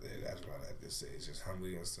listening out there, that's what I like to say. Is just humble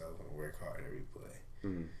yourself and work hard every play.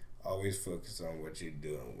 Mm-hmm. Always focus on what you're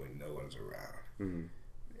doing when no one's around. Mm-hmm.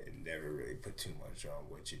 And never really put too much on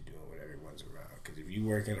what you're doing when everyone's around. Because if you're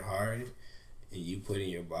working hard and you putting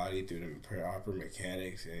your body through the proper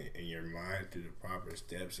mechanics and your mind through the proper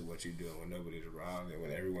steps of what you're doing when nobody's around, and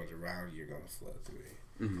when everyone's around, you're going to flow through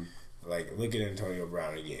it. Mm-hmm. Like, look at Antonio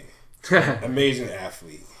Brown again. Amazing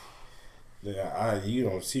athlete. You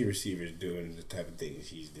don't see receivers doing the type of things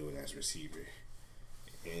he's doing as a receiver.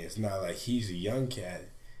 And it's not like he's a young cat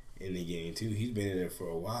in the game, too. He's been in it for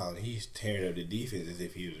a while, and he's tearing up the defense as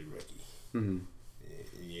if he was a rookie. Mm-hmm.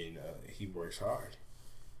 You know, he works hard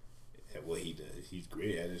at what he does. He's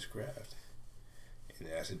great at his craft. And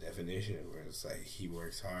that's a definition where it's like he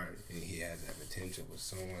works hard and he has that potential, but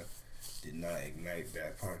someone did not ignite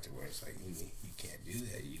that part to where it's like, you can't do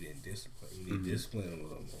that. You didn't discipline. You need to discipline him a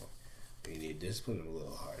little more. You need to discipline him a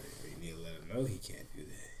little harder. You need to let him know he can't do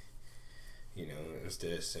that. You know,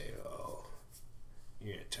 instead of saying, oh,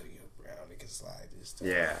 you're Antonio Brown, it can slide this time.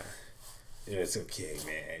 Yeah. It's okay,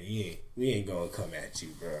 man. We ain't gonna come at you,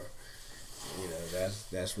 bro. You know,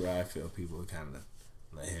 that's where I feel people kind of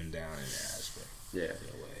let him down in that aspect. Yeah.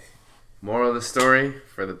 Moral of the story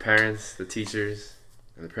for the parents, the teachers,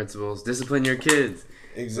 and the principals: discipline your kids.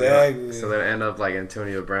 Exactly. So they end up like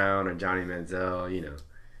Antonio Brown or Johnny Manziel. You know,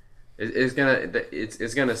 it's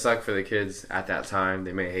gonna suck for the kids at that time.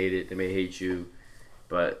 They may hate it. They may hate you.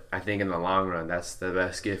 But I think in the long run, that's the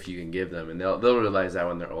best gift you can give them, and they'll realize that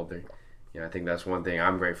when they're older. You know, I think that's one thing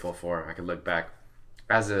I'm grateful for. I can look back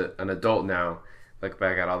as an adult now, look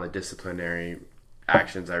back at all the disciplinary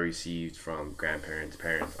actions I received from grandparents,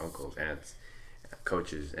 parents, uncles, aunts,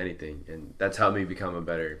 coaches, anything, and that's helped me become a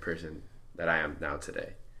better person that I am now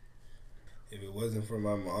today. If it wasn't for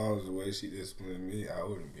my mom, the way she disciplined me, I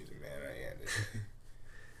wouldn't be the man I am today.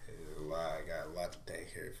 It's a lot. I got a lot to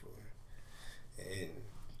thank her for. And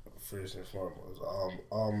first and foremost,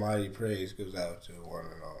 almighty praise goes out to one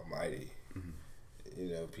and almighty. Mm-hmm.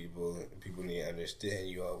 You know, people need to understand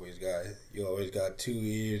you always got 2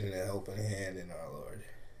 ears and a helping hand in our Lord.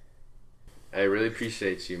 I really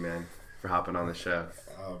appreciate you, man, for hopping on the show.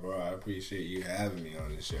 Oh, bro, I appreciate you having me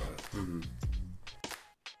on the show. Mm-hmm.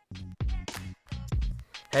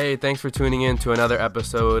 Hey, thanks for tuning in to another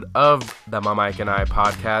episode of the My Mike and I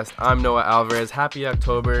podcast. I'm Noah Alvarez. Happy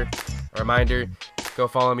October. A reminder, go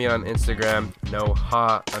follow me on Instagram,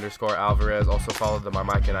 Noha_Alvarez. Also follow the My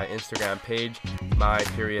Mike and I Instagram page,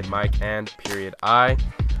 my.Mike and.I.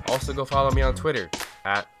 Also go follow me on Twitter,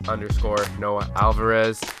 @_Noah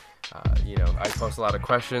Alvarez. I post a lot of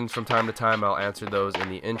questions from time to time. I'll answer those in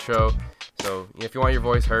the intro. So if you want your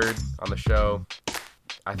voice heard on the show,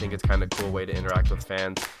 I think it's kind of a cool way to interact with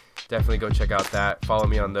fans. Definitely go check out that. Follow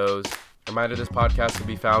me on those. Reminder, this podcast will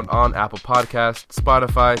be found on Apple Podcasts,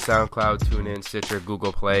 Spotify, SoundCloud, TuneIn, Stitcher,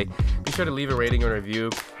 Google Play. Be sure to leave a rating and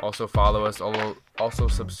review. Also follow us. Also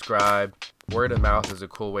subscribe. Word of mouth is a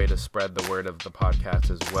cool way to spread the word of the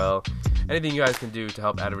podcast as well. Anything you guys can do to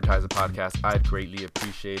help advertise the podcast, I'd greatly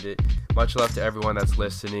appreciate it. Much love to everyone that's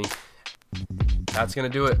listening. That's going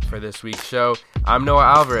to do it for this week's show. I'm Noah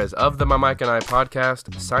Alvarez of the My Mike and I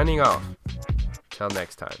podcast, signing off. Till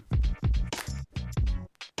next time.